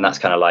 And that's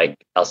kind of like,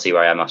 I'll see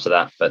where I am after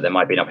that. But there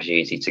might be an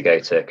opportunity to go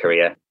to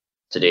Korea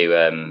to do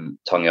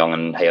Tongyong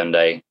and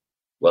Haeundae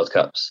World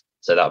Cups.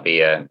 So that'll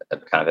be a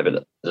kind of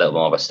a little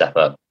more of a step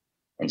up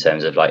in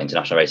terms of like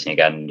international racing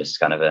again, just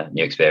kind of a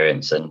new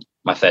experience and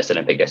my first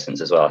Olympic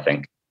distance as well, I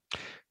think,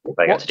 if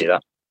I get to do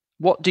that.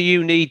 What do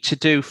you need to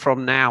do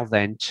from now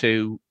then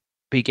to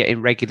be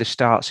getting regular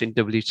starts in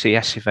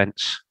WTS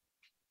events?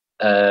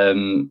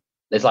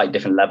 There's like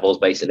different levels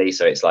basically.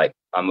 So it's like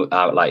I'm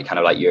out like kind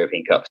of like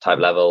European Cup type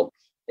level.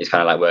 It's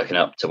kind of like working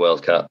up to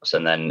World Cups.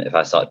 And then if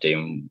I start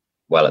doing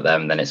well at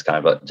them, then it's kind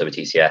of like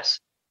WTCS,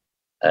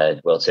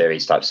 World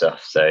Series type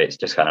stuff. So it's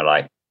just kind of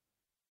like,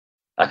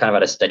 I kind of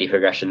had a steady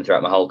progression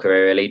throughout my whole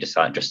career, really.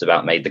 Just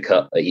about made the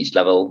cut at each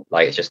level.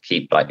 Like it's just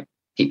keep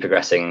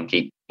progressing,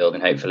 keep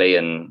building, hopefully,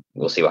 and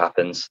we'll see what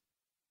happens.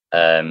 So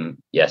I'm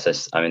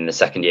in the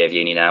second year of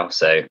uni now,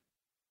 so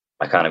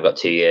I kind of got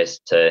 2 years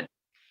to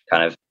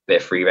kind of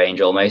bit of free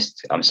range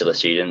almost. I'm still a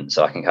student,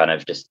 so I can kind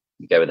of just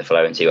go with the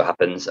flow and see what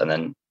happens, and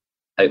then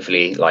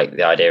hopefully, like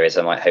the idea is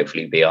I might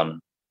hopefully be on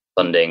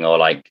funding or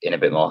like in a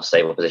bit more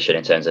stable position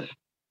in terms of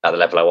at the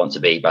level I want to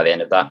be by the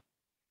end of that.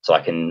 So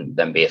I can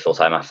then be a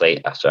full-time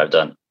athlete after I've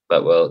done.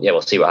 But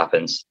we'll see what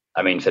happens.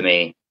 I mean, for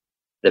me,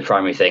 the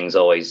primary thing's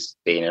always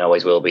been and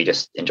always will be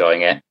just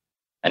enjoying it.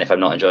 And if I'm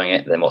not enjoying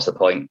it, then what's the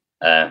point?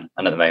 And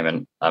at the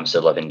moment, I'm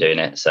still loving doing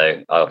it.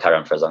 So I'll carry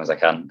on for as long as I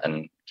can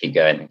and keep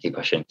going and keep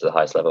pushing to the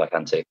highest level I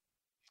can too.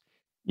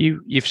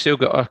 You've still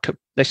got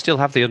they still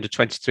have the under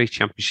 23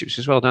 championships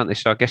as well, don't they?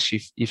 So I guess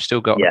you've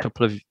still got a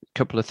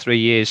couple of 3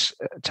 years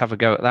to have a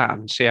go at that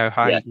and see how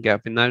high you can get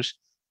up in those.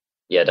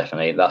 Yeah,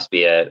 definitely. That'll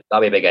be a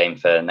big aim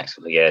for the next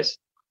couple of years.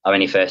 I'm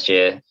only first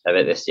year of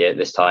it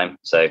this time.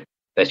 So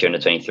first year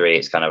under 23,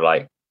 it's kind of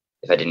like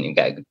if I didn't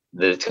get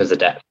because the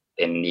depth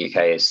in the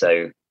UK is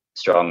so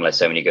strong, there's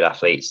so many good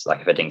athletes. Like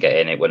if I didn't get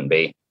in, it wouldn't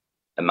be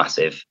a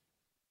massive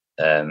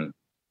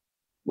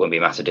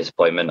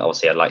disappointment.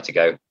 Obviously, I'd like to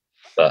go,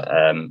 but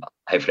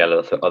hopefully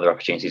I'll have other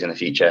opportunities in the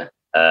future.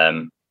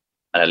 And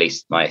at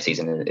least my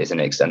season isn't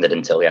extended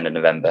until the end of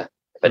November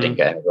if I didn't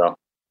get in as well.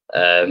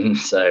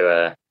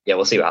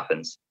 We'll see what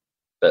happens.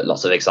 But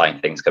lots of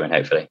exciting things coming,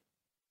 hopefully.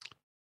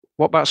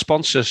 What about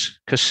sponsors?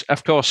 Because,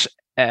 of course,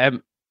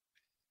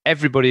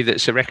 everybody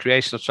that's a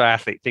recreational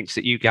triathlete thinks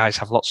that you guys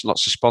have lots and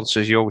lots of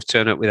sponsors. You always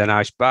turn up with a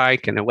nice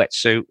bike and a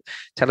wetsuit.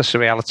 Tell us the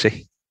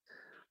reality.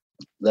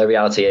 The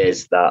reality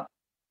is that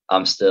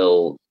I'm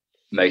still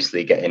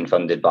mostly getting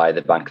funded by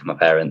the bank of my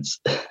parents.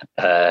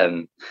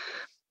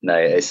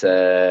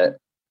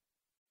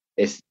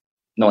 It's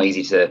not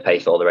easy to pay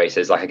for all the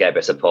races. Like I get a bit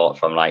of support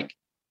from like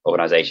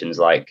organisations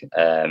like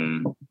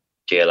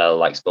GLL,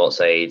 like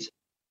Sports Aid,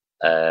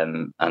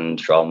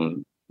 and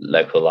from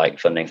local like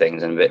funding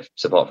things, and a bit of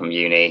support from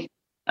uni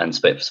and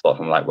a bit of support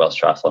from like Welsh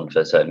Triathlon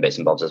for certain bits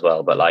and bobs as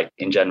well. But like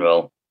in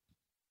general,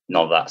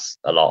 none of that's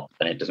a lot,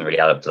 and it doesn't really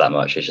add up to that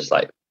much. It's just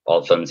like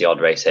all funds the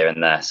odd race here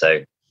and there,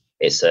 so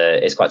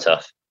it's quite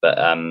tough. But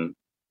I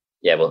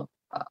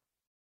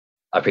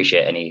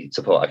appreciate any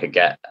support I could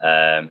get.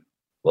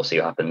 We'll see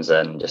what happens,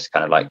 and just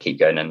kind of like keep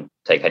going and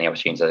take any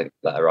opportunities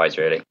that arise,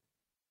 really.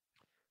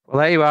 Well,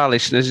 there you are,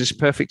 listeners. It's a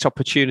perfect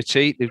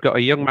opportunity. We've got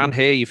a young man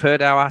here. You've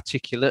heard how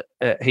articulate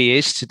he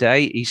is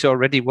today. He's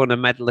already won a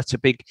medal at a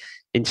big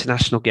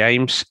international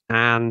games,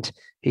 and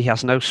he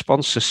has no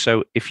sponsors.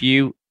 So if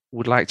you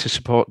would like to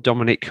support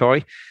Dominic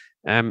Coy,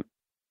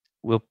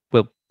 we'll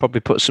probably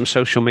put some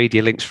social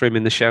media links for him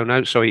in the show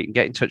notes, so you can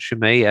get in touch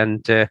with me,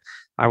 and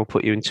I will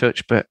put you in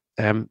touch. But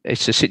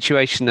it's a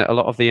situation that a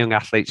lot of the young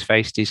athletes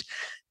faced is,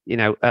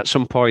 at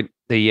some point,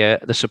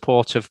 the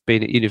support of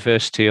being at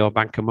university or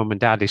bank of mum and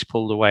dad is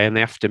pulled away, and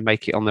they have to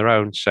make it on their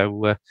own.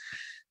 So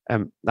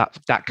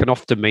that can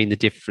often mean the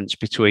difference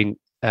between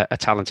a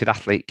talented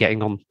athlete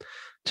getting on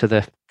to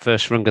the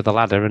first rung of the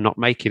ladder and not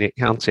making it,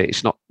 can't it?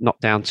 It's not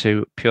down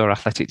to pure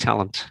athletic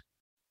talent.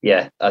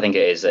 Yeah, I think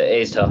it is. It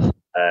is tough.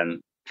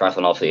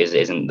 Triathlon obviously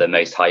isn't the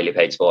most highly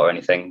paid sport or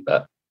anything,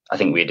 but I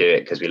think we do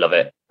it because we love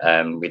it.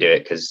 We do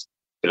it because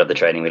we love the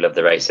training, we love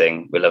the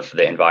racing, we love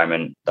the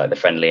environment, like the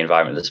friendly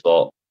environment of the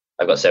sport.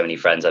 I've got so many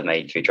friends I've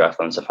made through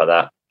triathlon and stuff like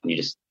that. And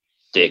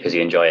do it because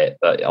you enjoy it.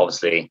 But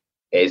obviously,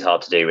 it is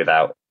hard to do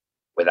without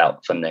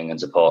funding and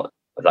support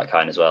of that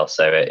kind as well.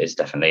 So it is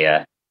definitely,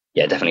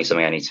 definitely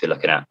something I need to be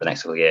looking at the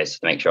next couple of years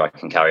to make sure I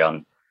can carry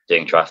on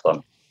doing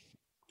triathlon.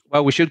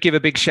 Well, we should give a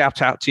big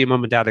shout out to your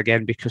mum and dad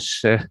again,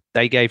 because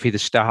they gave you the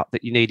start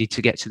that you needed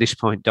to get to this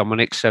point,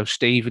 Dominic. So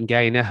Steve and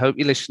Gaynor, hope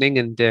you're listening,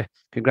 and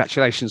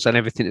congratulations on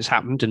everything that's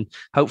happened. And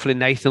hopefully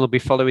Nathan will be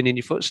following in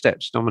your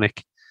footsteps,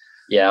 Dominic.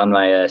 Yeah, and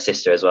my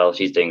sister as well.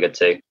 She's doing good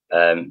too.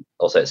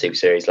 Also at Super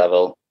Series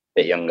level,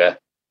 a bit younger,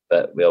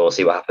 but we'll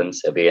see what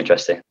happens. It'll be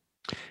interesting.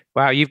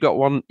 Wow, you've got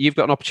an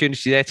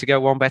opportunity there to go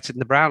one better than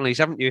the Brownlees,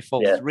 haven't you?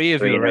 Three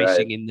of you are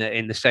racing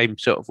in the same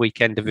sort of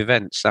weekend of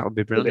events. That would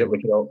be brilliant.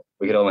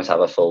 We could almost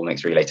have a full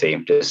mixed relay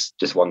team,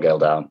 just one girl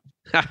down.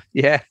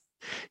 Yeah.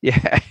 Your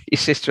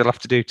sister will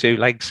have to do 2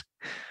 legs.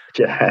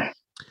 Yeah.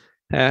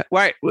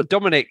 Right. Well,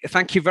 Dominic,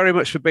 thank you very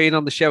much for being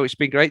on the show. It's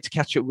been great to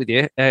catch up with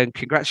you, and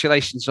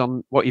congratulations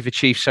on what you've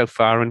achieved so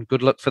far, and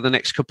good luck for the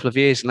next couple of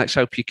years. And let's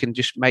hope you can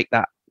just make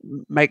that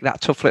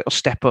tough little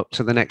step up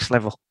to the next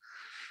level.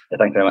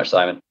 Thank you very much,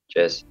 Simon.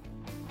 Cheers.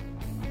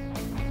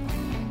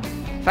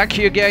 Thank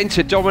you again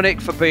to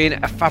Dominic for being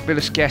a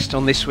fabulous guest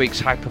on this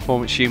week's High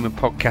Performance Human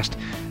podcast.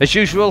 As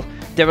usual,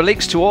 there are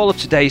links to all of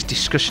today's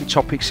discussion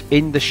topics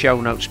in the show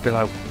notes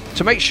below.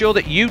 To make sure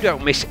that you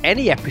don't miss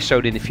any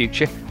episode in the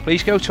future,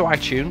 please go to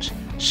iTunes,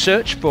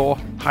 search for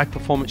High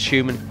Performance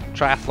Human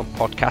Triathlon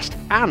Podcast,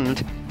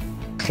 and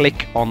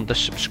click on the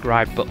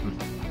subscribe button.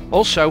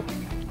 Also,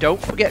 don't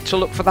forget to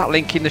look for that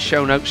link in the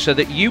show notes so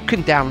that you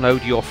can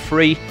download your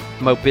free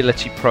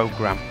mobility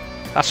program.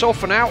 That's all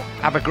for now.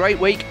 Have a great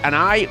week, and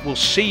I will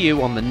see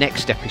you on the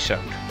next episode.